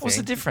 Not my thing. What's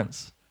the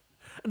difference?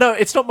 No,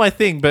 it's not my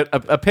thing. But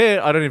a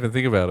pear, I don't even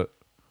think about it.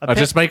 I pear-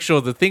 just make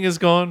sure the thing is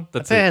gone. A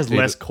That's pear it. has Eat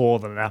less it. core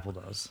than an apple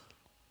does.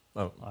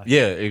 Oh,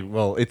 yeah.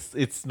 Well,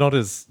 it's not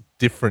as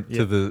different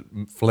to the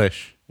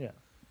flesh. Yeah.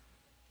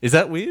 Is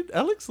that weird,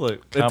 Alex? Like,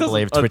 it Can't doesn't-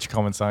 believe Twitch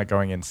comments aren't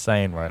going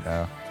insane right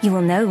now. You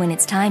will know when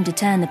it's time to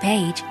turn the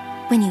page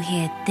when you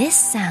hear this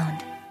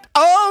sound.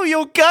 Oh,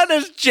 your gun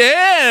is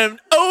jammed.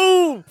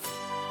 Oh.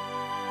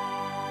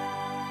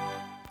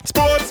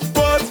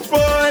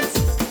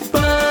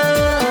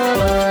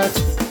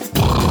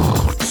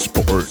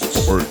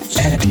 Sports.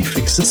 Andy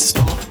fixes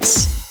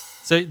sports.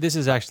 So this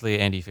is actually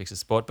Andy Fixes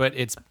Sport, but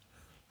it's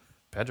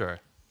Pedro.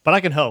 But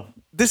I can help.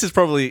 This is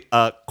probably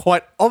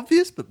quite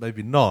obvious, but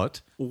maybe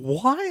not.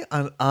 Why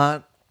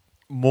aren't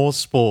more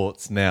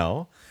sports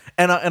now?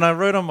 And I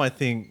wrote on my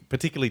thing,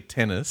 particularly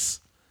tennis,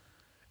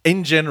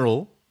 in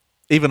general,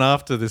 even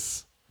after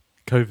this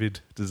COVID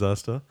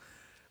disaster.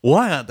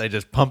 Why aren't they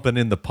just pumping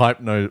in the pipe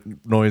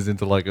noise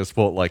into like a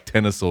sport like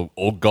tennis or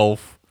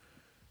golf?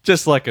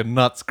 Just like a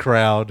nuts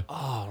crowd.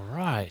 Oh,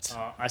 right.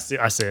 I see.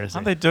 I see.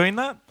 Aren't they doing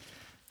that?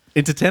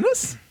 Into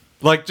tennis?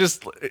 Like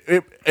just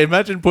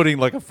imagine putting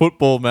like a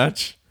football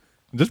match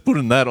and just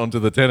putting that onto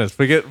the tennis.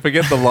 Forget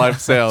the live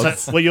sounds.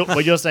 So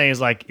what you're saying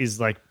is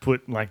like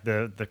put like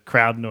the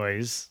crowd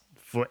noise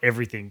for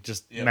everything.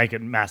 Just make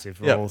it massive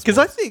for Yeah, all because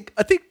sports.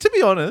 I think to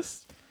be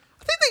honest,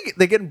 I think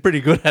they're getting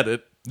pretty good at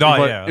it.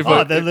 Oh, If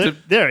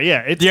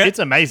yeah. It's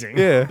amazing.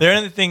 Yeah. The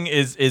only thing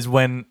is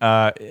when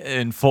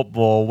in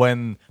football,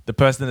 when the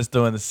person that's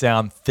doing the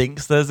sound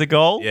thinks there's a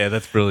goal. Yeah,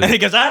 that's And brilliant. he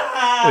goes,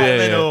 ah! Yeah,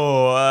 and then,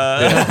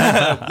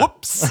 yeah.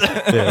 whoops.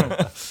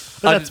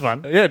 But that's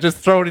fun. Yeah, just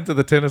throw it into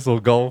the tennis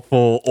or golf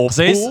or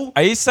So pool.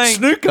 are you saying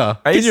Snooker. Are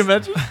Can you- you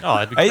imagine? Oh,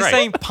 it'd be Are you great.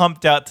 saying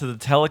pumped out to the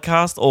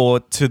telecast or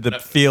to the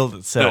field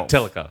itself?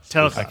 telecast.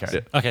 Telecast.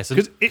 Okay. Okay, so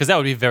 'Cause it- because that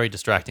would be very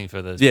distracting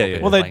for those. Yeah, people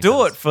yeah. Well, they playing do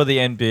tennis. it for the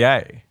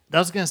NBA. I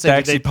was going to say, They did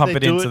actually pump it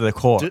do into the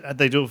court. Did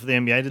they do it for the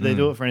NBA? Did they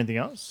do it for anything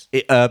else? I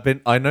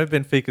know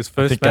Benfica's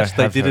first think I match,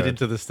 they have did it heard.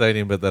 into the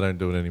stadium, but they don't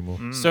do it anymore.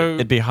 So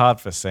It'd be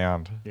hard for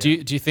sound. do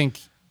you think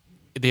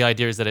the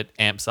idea is that it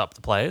amps up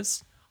the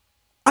players?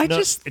 I No,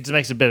 just, it just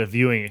makes a better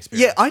viewing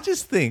experience. yeah, I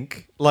just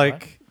think,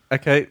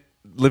 okay,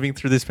 living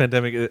through this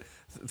pandemic,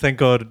 thank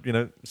God,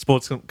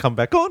 sports can come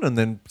back on, and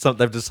then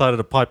they've decided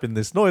to pipe in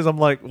this noise. I'm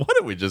like, why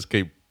don't we just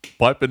keep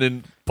piping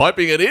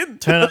it in?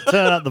 Turn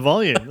up the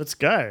volume. Let's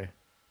go.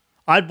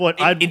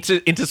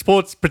 Into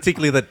sports,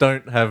 particularly that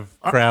don't have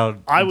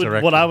crowd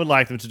interaction. What I would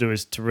like them to do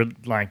is to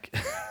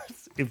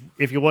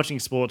if you're watching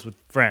sports with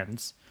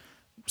friends,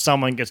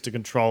 someone gets to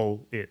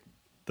control it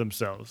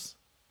themselves.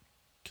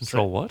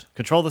 Control what?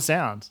 Control the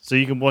sound, so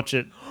you can watch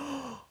it.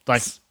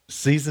 Like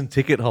Season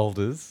ticket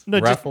holders no,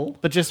 raffle.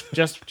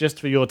 just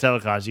for your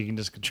telecast, you can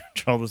just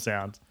control the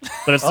sound.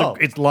 But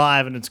it's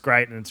live and it's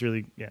great and it's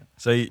really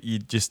So you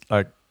just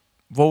like,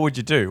 what would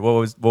you do?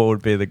 What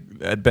would be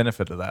the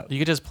benefit of that? You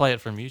could just play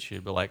it from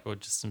YouTube, or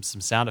just some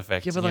sound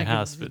effects in your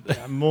house, but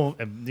a more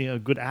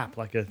good app,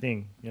 like a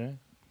thing,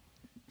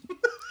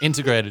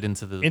 integrated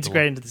into the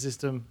integrate into the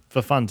system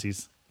for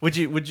funsies. Would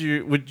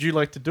you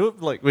like to do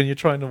it like when you're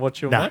trying to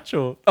watch your Nah. match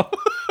or?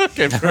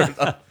 Okay, fair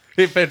enough.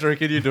 Hey Pedro,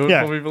 can you do it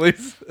Yeah. for me,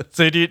 please?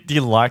 So do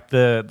you like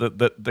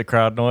the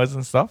crowd noise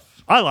and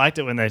stuff? I liked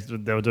it when they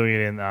were doing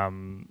it in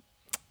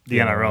the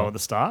NRL at the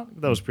start.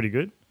 That was pretty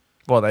good.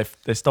 Well,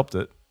 they stopped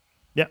it.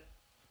 Yeah,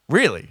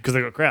 Really? because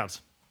they got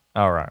crowds.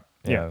 All right.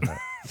 Yeah. Yeah.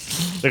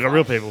 They got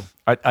real people.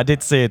 I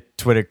did see a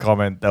Twitter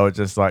comment that was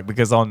just like,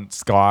 because on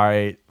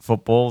Sky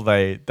Football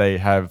they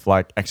have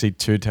like actually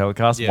two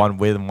telecasts, Yeah. one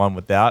with and one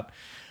without.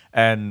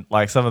 And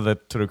like some of the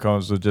Twitter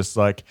comments were just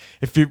like,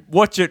 if you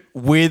watch it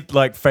with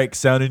like fake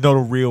sound, you're not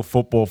a real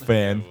football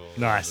fan.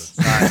 Nice.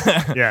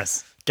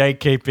 Yes.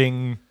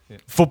 Gatekeeping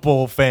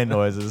football fan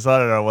noises. I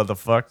don't know what the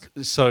fuck.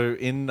 So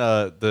in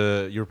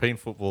the European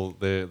football,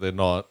 they're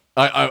not.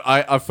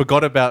 I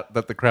forgot about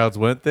that the crowds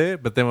weren't there,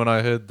 but then when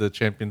I heard the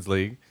Champions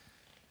League,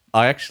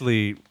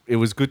 it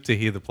was good to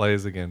hear the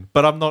players again.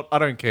 But I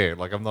don't care.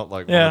 Like I'm not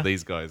like one Yeah. of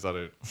these guys. I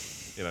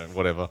don't,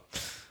 whatever.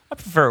 I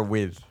prefer it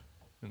with.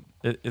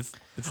 It's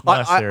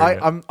nice hearing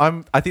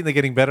it. I think they're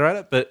getting better at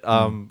it, but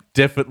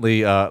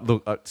definitely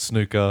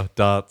snooker,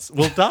 darts.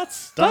 Well,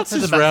 darts Darts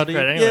is is a massive rowdy.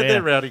 crowd anyway, they're yeah.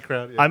 rowdy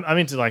crowd. Yeah. I'm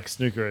into like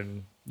snooker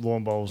and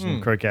lawn bowls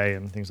and croquet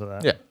and things like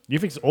that. Yeah. You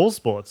fix all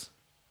sports.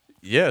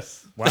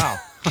 Yes. Wow.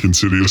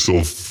 Consider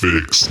yourself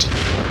fixed.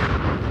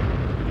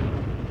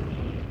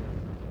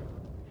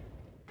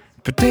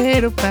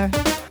 Potato fact.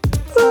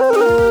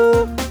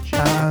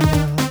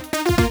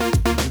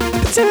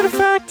 Potato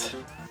fact.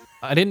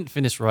 I didn't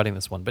finish writing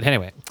this one, but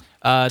anyway,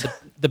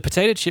 the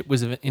potato chip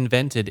was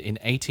invented in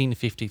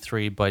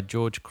 1853 by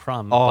George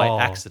Crumb by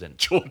accident.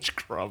 George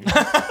Crumb.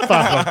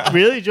 Fuck.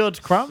 Really,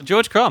 George Crumb?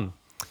 George Crumb.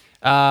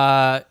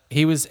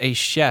 He was a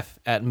chef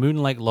at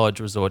Moon Lake Lodge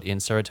Resort in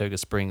Saratoga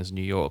Springs,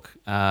 New York.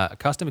 A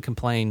customer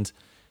complained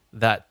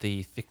that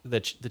the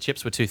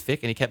chips were too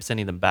thick, and he kept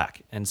sending them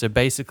back. And so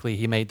basically,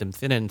 he made them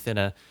thinner and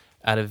thinner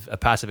out of a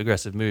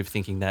passive-aggressive move,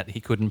 thinking that he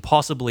couldn't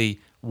possibly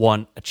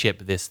want a chip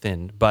this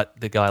thin. But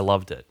the guy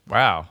loved it.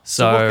 Wow.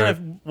 So,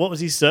 what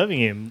was he serving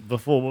him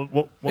before?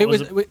 What it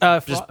was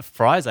was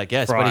fries, I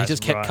guess. But he Fries,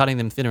 just kept right. cutting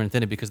them thinner and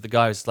thinner because the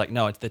guy was like,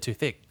 no, they're too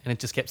thick. And it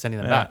just kept sending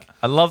them back.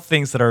 I love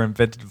things that are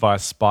invented via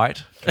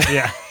spite.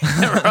 Yeah.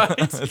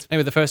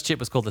 Anyway, the first chip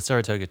was called the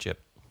Saratoga chip.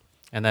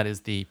 And that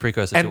is the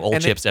precursor And- to all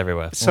and chips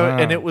everywhere. So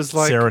and it was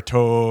like,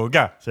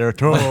 Saratoga.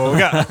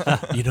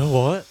 you know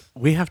what?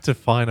 We have to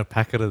find a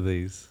packet of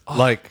these.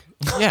 Like,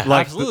 Yeah,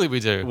 like absolutely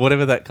we do.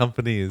 whatever that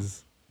company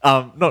is.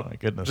 Not my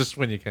goodness. just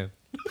when you can.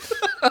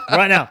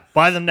 Right now.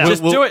 Buy them now.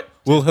 Just do it.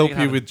 We'll Just help make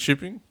it you happen. with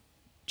shipping.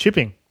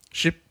 chipping.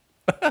 Ship.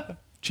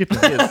 Chipping.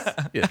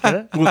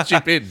 Yeah. We'll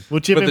chip in.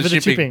 We'll chip for in for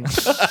the shipping.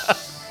 chipping.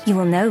 You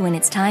will know when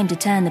it's time to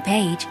turn the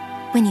page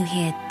when you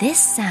hear this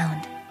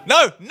sound.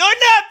 No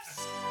nuts!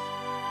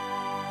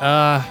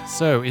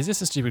 So is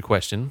this a stupid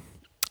question?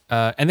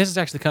 And this is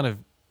actually kind of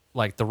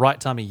like the right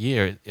time of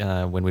year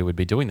when we would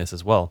be doing this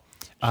as well.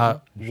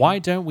 Why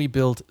don't we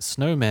build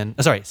sandmen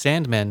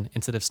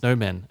instead of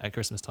snowmen at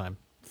Christmas time?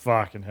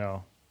 Fucking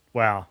hell.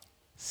 Wow.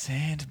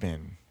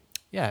 Sandman.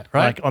 Yeah,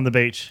 right. Like on the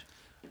beach.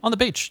 On the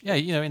beach. Yeah,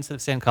 instead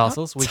of sand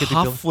castles, we could be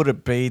How building. tough would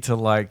it be to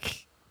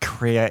like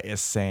create a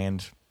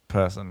sand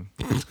person?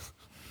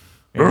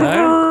 You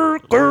know?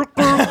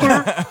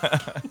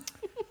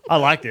 I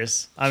like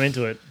this. I'm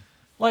into it.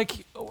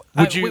 Like,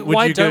 Would you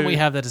why don't go- we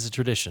have that as a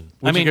tradition?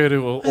 Would you go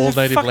to All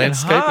Native fucking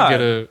Landscape hard. and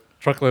get a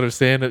truckload of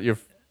sand at your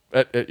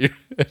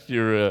at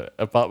your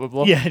apartment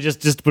block? Yeah,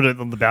 just put it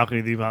on the balcony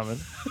of the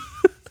apartment.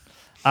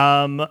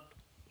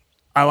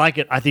 I like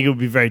it. I think it would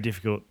be very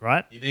difficult,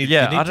 right? You need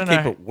I to don't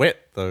keep know. it wet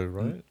though,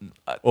 right?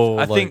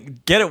 I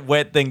think get it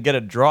wet, then get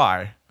it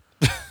dry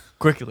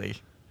quickly.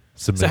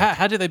 So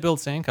how do they build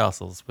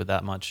sandcastles with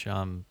that much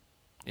Well,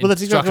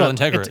 that's exactly structural right.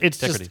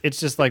 integrity? It's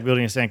just like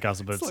building a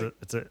sandcastle, but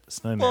it's a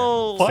snowman.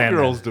 Well, Sandman.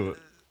 5-year-olds do it.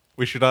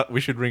 We should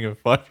ring a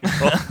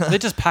 5-year-old. They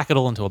just pack it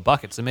all into a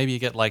bucket. So maybe you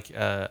get like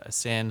a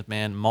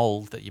sandman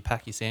mold that you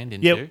pack your sand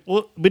into. Yeah,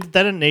 well, but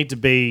they don't need to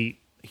be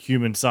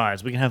human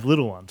size. We can have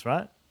little ones,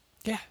 right?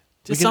 Yeah.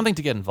 Just something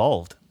to get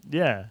involved.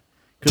 Yeah,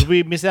 because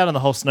we miss out on the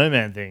whole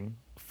snowman thing.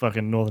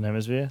 Fucking Northern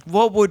Hemisphere.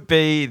 What would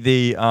be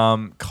the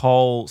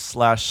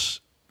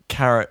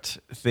coal/carrot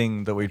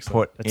thing that we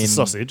put It's in a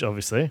sausage,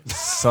 obviously.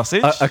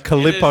 sausage? a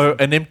Calippo,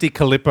 an empty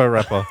Calippo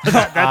wrapper.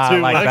 That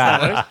too like works,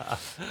 that.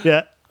 works.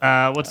 Yeah.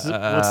 What's the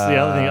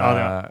other thing? The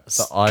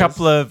eyes.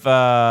 couple of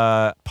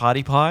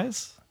party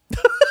pies.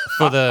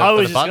 For the, I for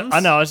was the just buttons? I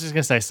know. I was just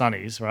gonna say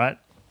sunnies, right?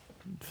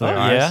 For their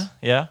eyes.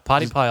 Yeah.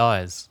 Party pie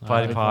eyes.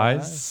 Party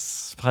pies.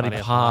 Party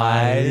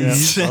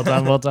pies. Yeah.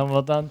 Well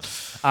done.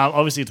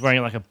 Obviously, it's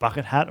wearing like a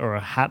bucket hat or a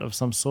hat of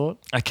some sort.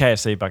 A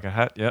KFC bucket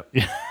hat. Yep.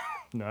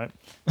 No,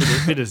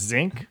 bit of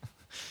zinc.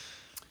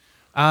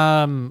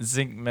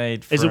 Zinc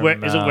made from... Is it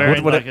wearing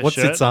like a what's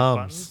shirt? its with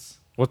arms? buttons?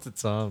 What's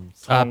its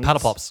arms? Paddle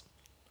pops.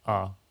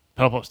 Oh,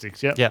 paddle pop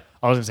sticks. Yep. Yep.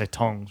 I was gonna say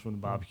tongs from the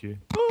barbecue.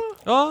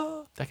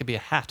 Oh, that could be a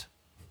hat.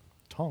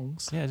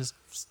 Tongs. Yeah, just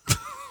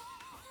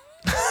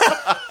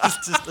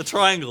just a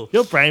triangle.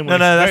 Your brain works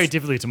no, very that's-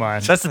 differently to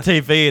mine. That's the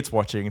TV it's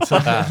watching. It's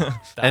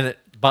And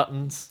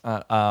buttons.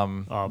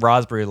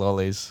 raspberry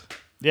lollies.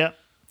 Yeah.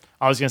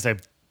 I was gonna say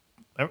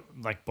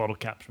like bottle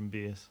caps from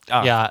beers.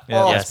 Oh, Yeah,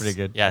 yeah, yes, that's pretty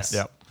good. Yes.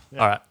 Yep.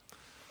 All right.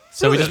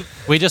 So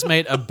we just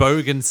made a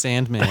bogan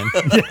sandman.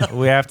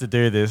 We have to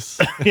do this.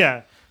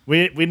 Yeah.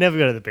 We never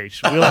go to the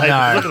beach. We like,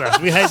 No. Look at us.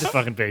 We hate the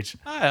fucking beach.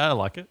 I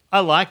like it.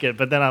 I like it,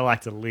 but then I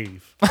like to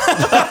leave.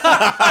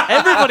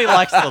 Everybody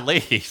likes to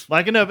leave.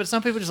 Like, no, but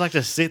some people just like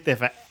to sit there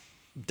for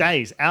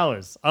days,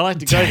 hours. I like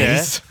to go there,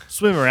 Days.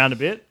 swim around a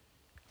bit,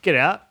 get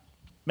out,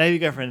 maybe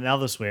go for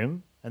another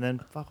swim, and then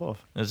fuck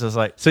off. It's just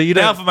like, So you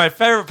now don't- for my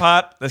favorite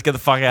part, let's get the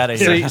fuck out of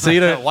here. So you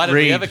don't Why did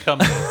read, we ever come?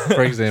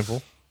 for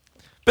example.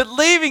 But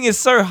leaving is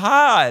so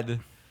hard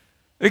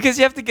because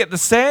you have to get the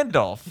sand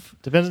off.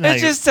 Depends on how It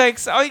you... just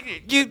takes.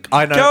 You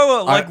I know,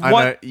 go like I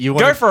one. know. You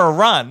wanna- go for a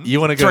run.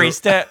 you wanna go 3 to-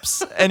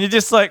 steps, and you're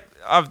just like,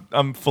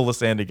 I'm full of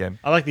sand again.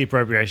 I like the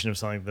appropriation of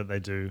something that they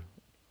do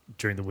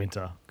during the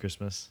winter,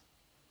 Christmas.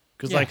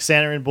 Because Yeah. like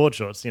Santa in board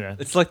shorts, you know.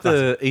 It's like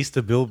the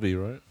Easter Bilby,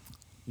 right?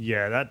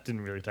 Yeah, that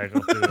didn't really take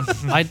off, did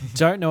it? I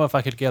don't know if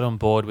I could get on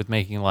board with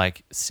making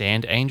like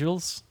sand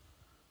angels.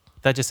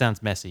 That just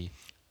sounds messy.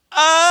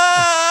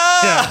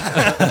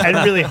 Yeah. And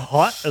really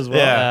hot as well.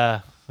 Yeah.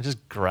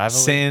 Just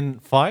gravelly.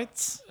 Sand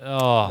fights?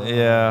 Oh,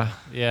 Yeah.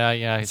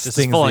 yeah. It's just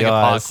Stings falling the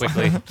apart eyes.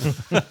 quickly.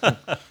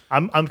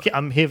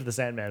 I'm here for the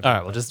Sandman.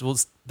 All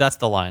right, that's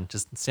the line.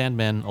 Just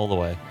Sandman all the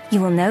way.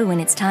 You will know when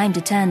it's time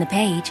to turn the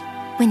page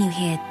when you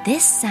hear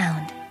this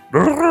sound.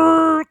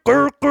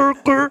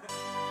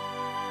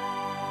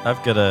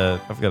 I've got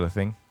a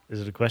thing. Is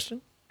it a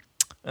question?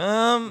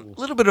 A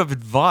little bit of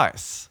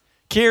advice.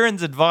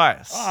 Kieran's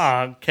advice.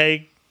 Ah,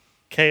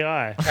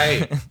 K-I.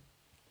 Hey.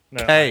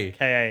 No, K.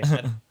 K-A.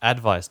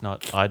 Advice,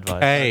 not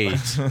advice. Hey.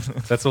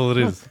 That's all it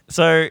is.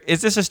 So,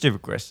 is this a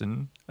stupid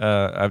question?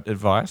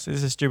 Advice?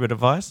 Is this stupid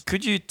advice?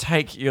 Could you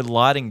take your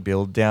lighting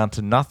bill down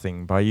to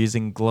nothing by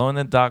using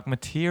glow-in-the-dark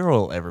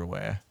material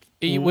everywhere?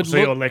 It would So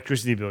your look,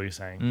 electricity bill, you're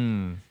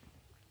saying?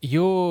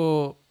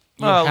 your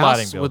Well,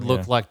 lighting house bill, would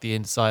look yeah. like the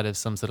inside of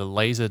some sort of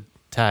laser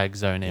tag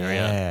zone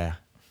area.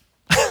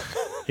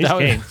 He's That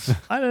keen. would-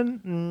 I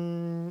don't...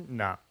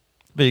 no.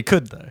 But you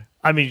could, though.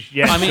 I mean,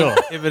 yeah, I mean- sure.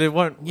 Yeah, but it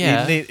won't.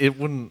 Yeah. It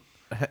wouldn't.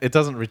 It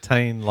doesn't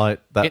retain light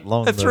that It-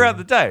 long. Throughout though.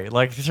 the day.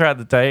 Like, throughout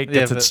the day, it Yeah,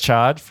 gets its but-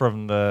 charge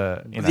from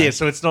the, you know. Yeah,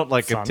 so it's not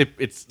like Sun. a tip.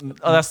 It's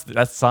Oh, that's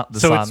the so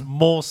sun. it's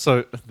more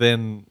so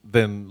than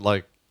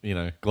like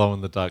glow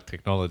in the dark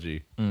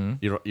technology.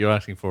 You're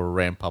asking for a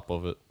ramp up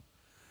of it.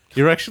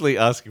 You're actually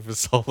asking for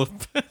solar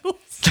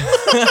panels.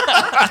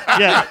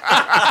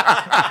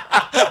 Yeah.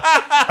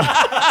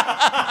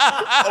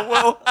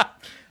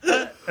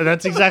 And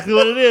that's exactly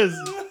what it is.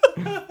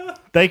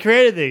 They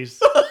created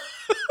these.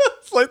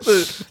 It's like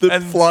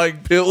the flying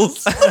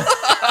pills.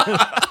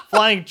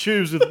 Flying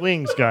tubes with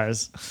wings,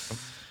 guys.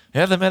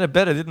 Yeah, they made it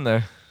better, didn't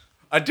they?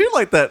 I do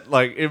like that.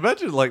 Like,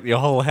 imagine like your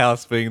whole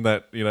house being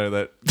that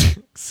that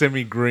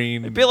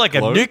semi-green. It'd be like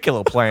a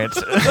nuclear plant.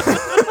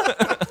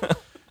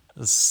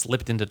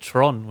 Slipped into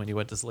Tron when you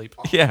went to sleep.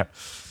 Yeah.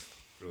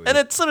 And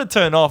it sort of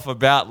turned off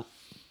about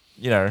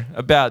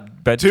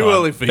bedtime. Too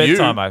early for you.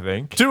 bedtime, I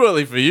think. Too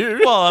early for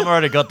you. Well, I've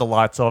already got the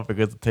lights off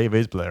because the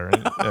TV's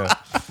blaring. Yeah.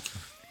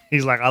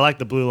 He's like, I like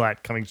the blue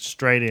light coming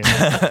straight in.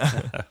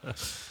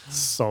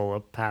 Solar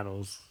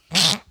panels.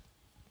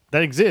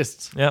 That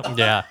exists. Yep.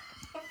 Yeah.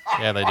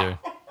 Yeah, they do.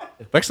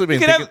 I've actually been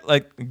You could thinking. have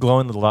like glow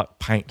in the light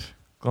paint.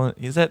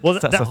 Is that Well,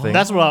 that's a thing?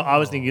 that's what I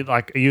was thinking.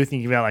 Like, are you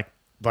thinking about like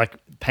like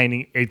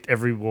painting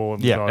every wall.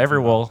 In the dark every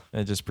and wall.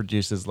 It just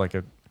produces like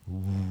a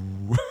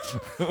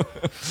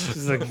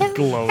It's like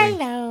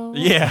glowing.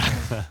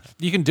 yeah.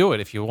 You can do it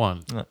if you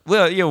want.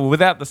 Well, yeah,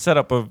 without the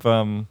setup of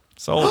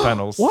solar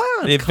panels, Why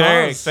aren't they're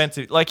very cars-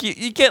 expensive. Like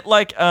you get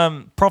like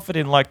profit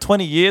in like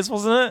 20 years,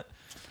 wasn't it?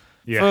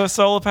 Yeah. For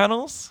solar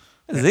panels,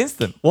 it's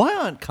instant. Why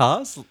aren't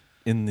cars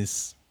in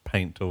this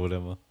paint or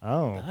whatever?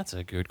 Oh, That's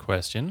a good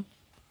question.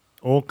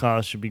 all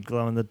cars should be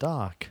glow in the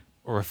dark.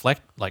 Or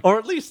reflect, like, Or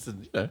at least,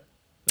 at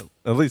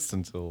least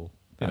until,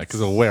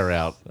 because it'll wear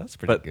out. That's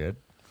pretty But- good.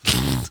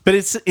 But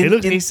it's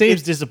He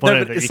seems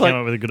disappointed that it's you came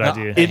up with a good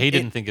idea. he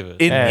didn't think of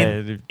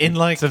it. in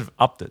like sort of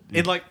upped it.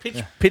 in like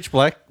pitch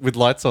black with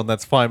lights on.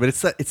 That's fine. But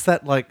it's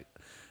that like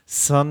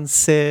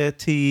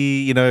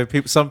sunsetty.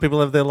 Some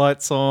people have their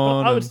lights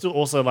on. I would and- still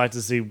also like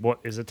to see what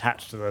is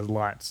attached to those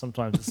lights.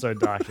 Sometimes it's so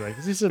dark. You're like,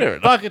 is this Fair a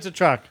enough. fuck? It's a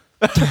truck.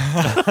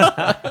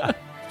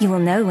 You will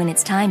know when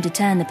it's time to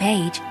turn the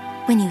page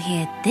when you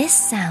hear this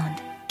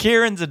sound.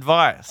 Kieran's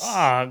advice.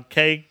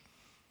 KI.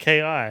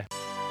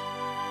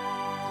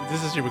 This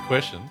is a stupid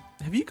question.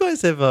 Have you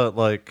guys ever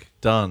like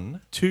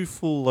done 2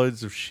 full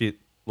loads of shit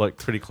like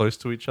pretty close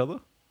to each other?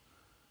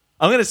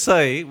 I'm gonna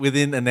say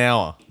within an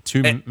hour.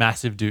 Two And-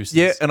 massive deuces.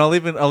 Yeah, and I'll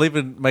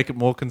even make it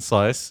more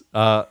concise.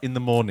 In the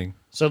morning.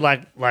 So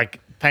like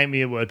paint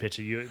me a word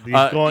picture. You've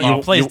Uh, gone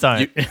Oh, please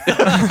don't.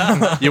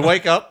 You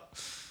wake up.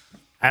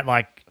 at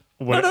like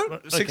No,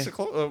 okay. 6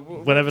 o'clock.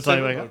 Whatever time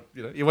you 7,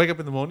 wake up. you wake up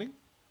in the morning.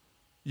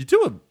 You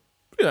do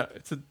it.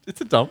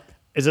 It's a dump.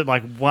 Is it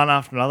like one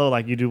after another?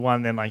 Like you do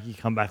one, then like you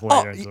come back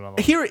later and do another.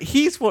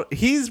 One?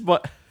 Here's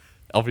what.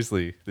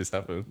 Obviously, this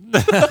happened.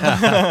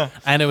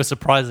 And it was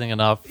surprising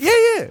enough.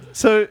 Yeah.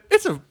 So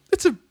it's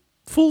a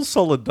full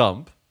solid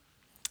dump.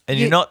 And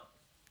you're not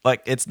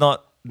like it's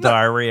not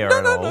diarrhea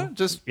at all. No.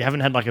 Just You haven't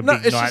had like a No,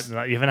 big it's night. just-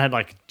 You haven't had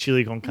like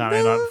chili con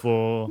carne night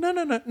before.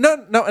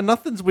 no, and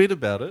nothing's weird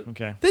about it.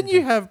 Okay. Then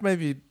you have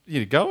maybe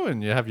you go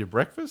and you have your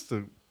breakfast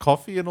and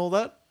coffee and all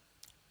that,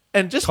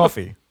 and just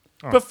Coffee.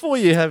 before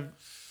you have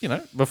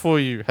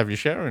your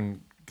shower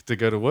and to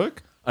go to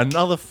work,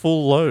 another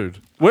full load.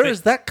 Where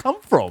does that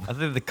come from? I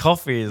think the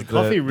coffee is the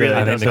coffee really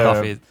I does think the so-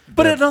 coffee is.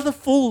 But another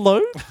full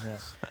load.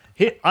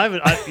 Here, I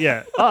think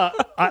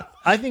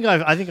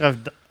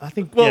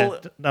Well-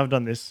 I've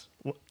done this.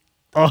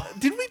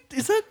 Did we?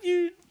 Is that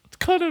you?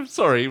 Kind of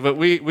sorry, but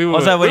we were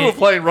Was that when we were you-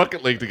 playing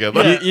Rocket League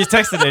together. You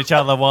texted each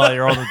other while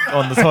you're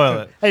on the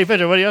toilet. Hey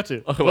Pedro, what are you up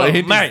to? Well,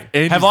 Andy's- Mate,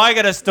 Andy's- have I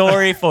got a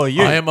story for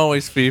you? I am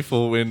always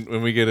fearful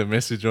when we get a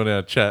message on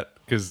our chat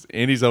because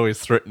Andy's always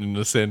threatening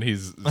to send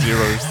his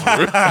zeros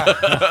through.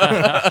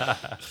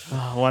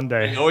 One He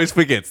day, always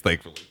forgets,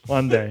 thankfully.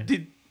 one day.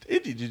 Did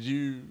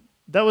you?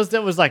 That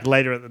was like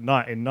later at the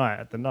night, and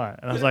I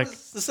was like,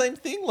 It's the same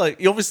thing.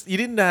 Like you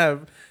didn't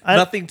have I-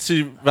 nothing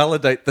to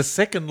validate the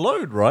second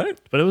load, right?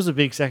 but it was a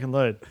big second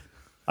load.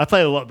 I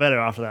played a lot better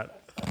after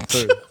that.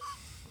 Too.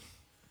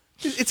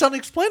 It's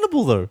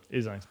unexplainable though. It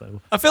is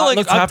unexplainable. I feel like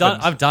Look, it's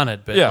happened. I've done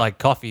it, but Yeah. like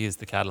coffee is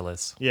the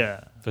catalyst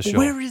Yeah, for sure.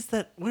 Where is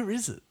that? Where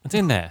is it? It's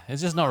in there.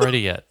 It's just not ready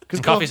yet. Because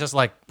coffee- coffee's just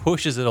like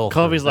pushes it all.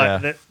 coffee's through.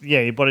 like,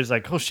 your body's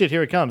like, oh shit,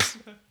 here it comes.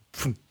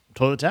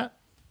 Toilet tap.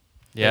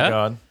 yeah.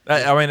 God.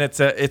 I mean,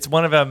 it's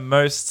one of our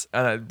most.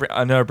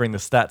 I know I bring the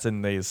stats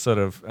in these sort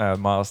of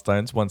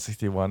milestones,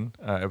 161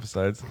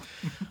 episodes.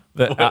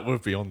 That We're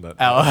beyond that.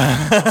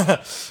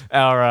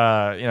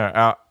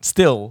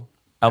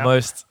 our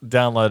most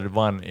downloaded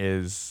one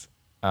is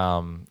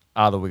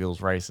Are the Wiggles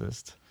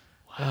Racist?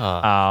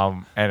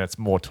 And it's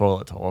more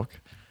toilet talk.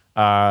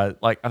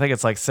 Like I think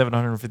it's like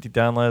 750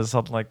 downloads or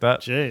something like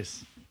that.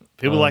 Jeez,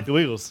 people like the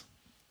Wiggles.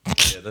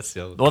 Yeah, that's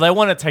the other. Well, they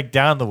want to take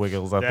down the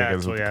Wiggles. I Yeah, think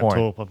is that's the what- point.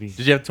 tall puppy.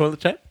 Did you have toilet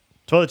chat?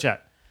 Toilet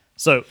chat.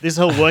 So this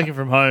whole working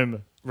from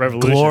home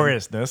revolution,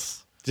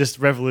 Gloriousness. just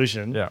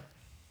revolution. Yeah.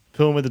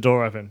 Film with the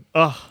door open.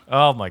 Oh,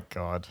 Oh my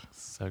god.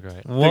 So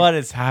great. What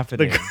is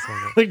happening?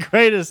 the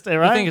greatest,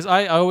 right? The thing is,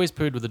 I always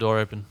pooed with the door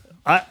open.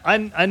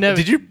 I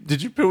never.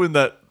 Did you poo in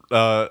that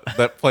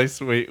that place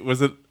where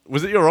was it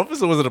your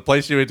office or was it a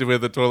place you went to where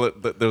the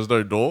toilet there was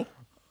no door?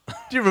 Do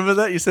you remember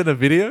that? You sent a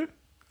video?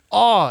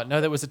 Oh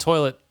no, that was a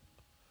toilet.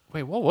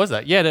 Wait, what was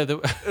that? Yeah,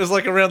 It was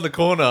like around the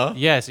corner.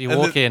 yeah. So you And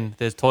walk the- in,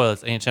 there's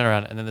toilets, and you turn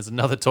around, and then there's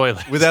another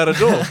toilet without a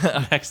door.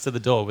 next to the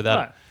door. Without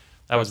Right.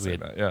 that was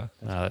weird. Yeah.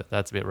 No,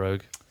 that's a bit rogue.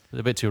 It's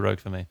a bit too rogue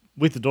for me.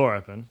 with the door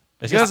open.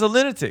 It's You guys just, are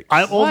lunatics.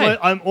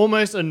 I'm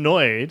almost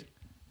annoyed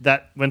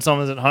that when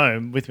someone's at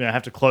home with me, I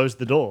have to close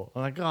the door.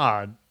 I'm like,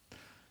 God,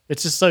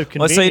 it's just so Well,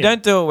 convenient. so you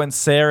don't do it when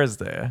Sarah's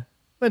there.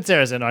 When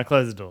Sarah's in, I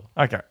close the door.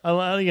 Okay.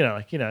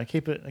 I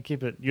keep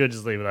it. You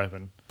just leave it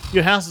open.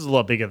 Your house is a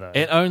lot bigger though.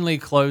 it only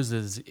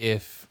closes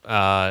if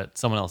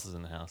someone else is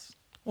in the house.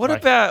 What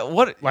Like- about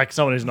what? like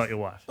someone who's not your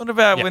wife. What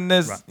about Yeah, when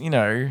there's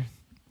right.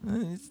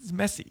 it's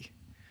messy?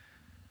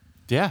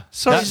 Yeah.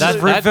 Sorry, That- so-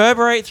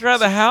 Reverberate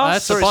throughout the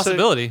house. That's a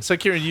possibility. So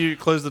Kieran, you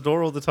close the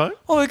door all the time?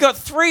 Oh, we've got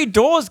 3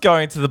 doors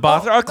going to the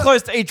bathroom. I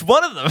closed each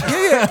one of them.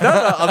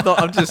 No, I'm not.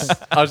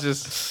 I was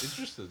just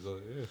interested. So,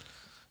 yeah.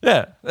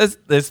 Yeah,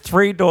 there's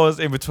 3 doors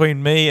in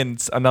between me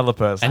and another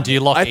person. And do you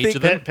lock I each think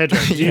of them? Pedro,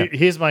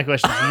 here's my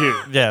question to you.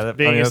 Yeah, that-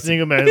 Being I mean, a that's-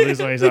 single man who lives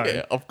on his own,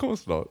 Yeah, of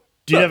course not.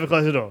 do you ever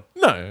close the door?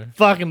 No.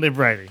 Fucking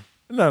liberating.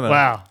 No.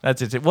 Wow.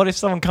 That's it. What if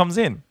someone comes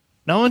in?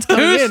 No one's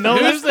coming in. No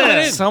one lives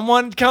there.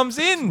 Someone comes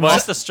in.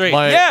 Cross the street.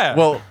 Yeah.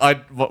 Well,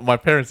 my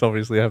parents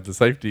obviously have the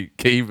safety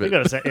key, You but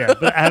gotta say, yeah.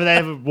 But have they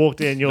ever walked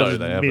in? You're No, just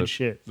they haven't. mid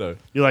shit. no.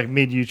 You're like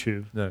mid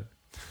YouTube. No.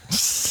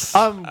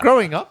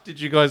 Growing up, did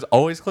you guys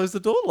always close the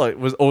door?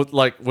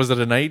 Was it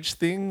an age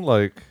thing?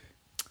 Like,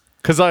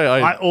 because I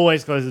I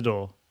always close the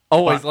door.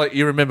 always like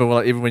you remember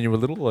like even when you were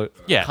little. Like,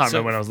 Yeah, Can't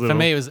remember when I was little. For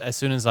me, it was as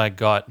soon as I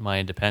got my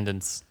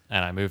independence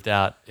and I moved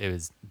out, it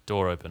was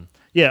door open.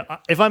 Yeah.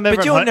 If I'm ever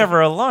but at you're home-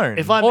 never alone.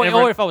 If I'm Or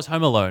ever, if I was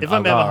home alone. if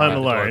I'm I ever would home keep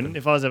the door alone, open.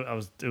 if I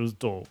was, it was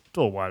door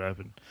wide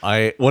open.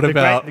 what The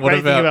about great, what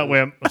thing about about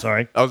where?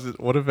 Sorry.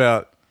 what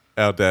about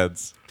our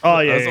dads? Oh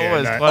yeah, That's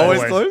always no, closed.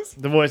 Always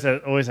closed? They've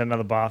always had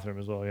another bathroom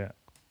as well. Yeah.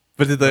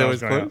 But did they When I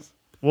always was growing close?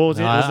 What was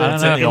it? No, Was I don't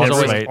it know if in it was their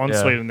always- room, yeah.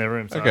 ensuite in their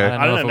room? Sorry. Okay.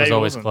 I don't know if it was maybe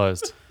always wasn't.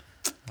 closed.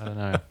 I don't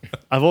know.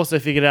 I've also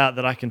figured out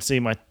that I can see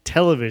my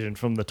television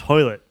from the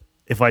toilet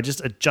if I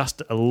just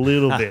adjust it a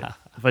little bit.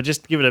 If I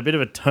just give it a bit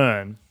of a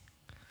turn,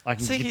 I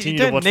can See, continue you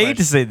to don't watch. need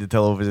to see the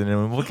television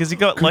anymore because you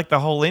got like the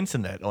whole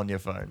internet on your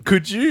phone.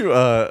 Could you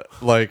All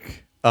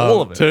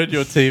of it. turn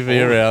your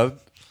TV around,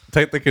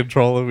 take the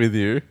controller with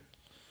you?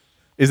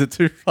 Is it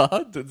too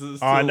far? Does it Oh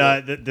still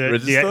no, the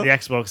register?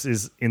 Xbox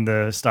is in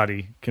the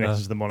study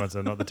connected to the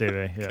monitor, not the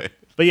TV. Yeah,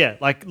 but yeah,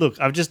 like look,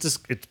 I've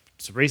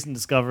it's a recent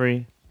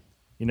discovery.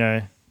 You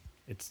know,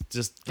 it's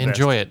just the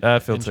Enjoy it. I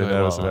feel too Enjoy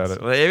nervous while it about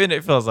lasts. it. Like, even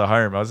if it feels like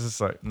home, I was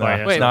just like, no, Oh,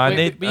 yeah. Wait, no, I wait,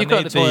 need. but I you've got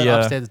need the toilet the,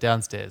 upstairs,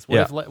 downstairs.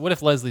 yeah. What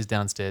if Leslie's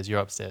downstairs? You're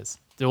upstairs.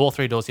 Do all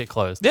 3 doors get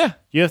closed? Yeah.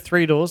 You have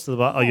 3 doors to the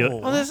bar. Oh, you're,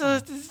 Well, there's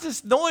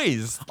just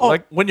noise. Oh,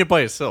 Like, when you're by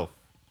yourself.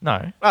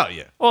 no. Oh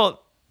yeah.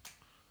 Well,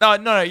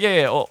 no,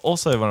 yeah.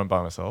 Also, when I'm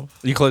by myself.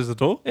 You close the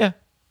door? Yeah.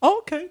 Oh,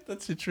 okay,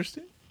 that's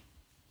interesting.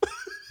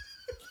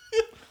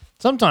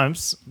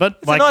 sometimes, but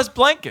It's like a nice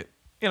blanket,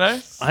 you know?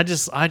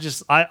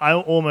 I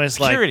almost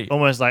Security.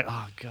 like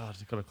oh god,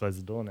 I've got to close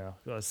the door now.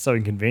 God, it's so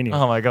inconvenient.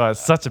 Oh my God,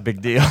 it's such a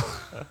big deal.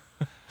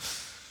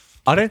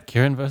 I don't.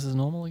 Kieran versus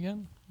normal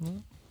again?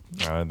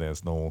 I don't think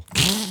it's normal.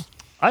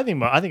 I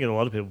think a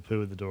lot of people poo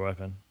with the door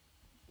open.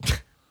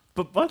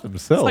 But by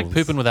themselves. It's like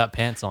pooping without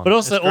pants on. But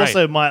also, It's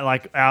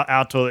great.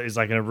 our toilet is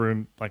like in a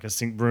room, like a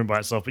sink room by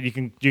itself. But you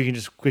can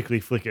just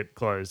quickly flick it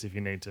closed if you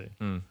need to.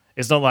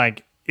 It's not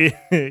like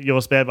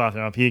your spare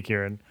bathroom up here,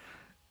 Kieran.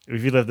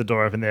 If you left the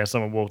door open there,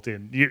 someone walked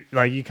in.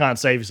 You can't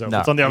save yourself. No,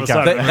 It's on the you other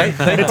can't. side.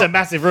 right? It's a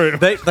massive room.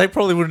 They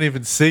probably wouldn't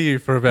even see you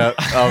for about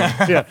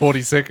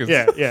 40 seconds.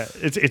 Yeah.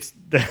 It's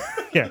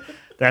yeah.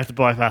 They have to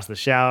bypass the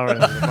shower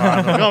and the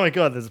bar. Like, oh my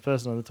god, there's a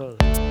person on the toilet.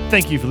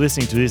 Thank you for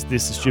listening to this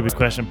is Stupid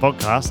Question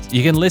podcast.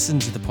 You can listen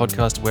to the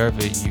podcast wherever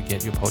you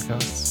get your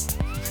podcasts.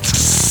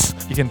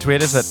 You can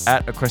tweet us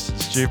at A Question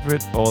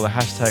Stupid or the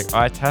hashtag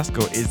iTask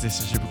or Is This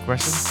a Stupid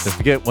Question? Don't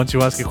forget, once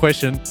you ask a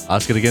question,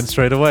 ask it again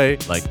straight away,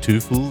 like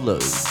 2 full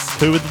loads.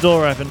 Who with the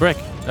door open? Brick,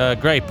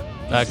 grape,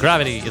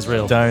 gravity is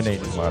real. Don't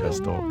eat tomato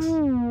stalks.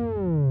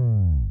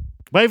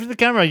 Wave to the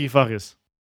camera, you fuckers.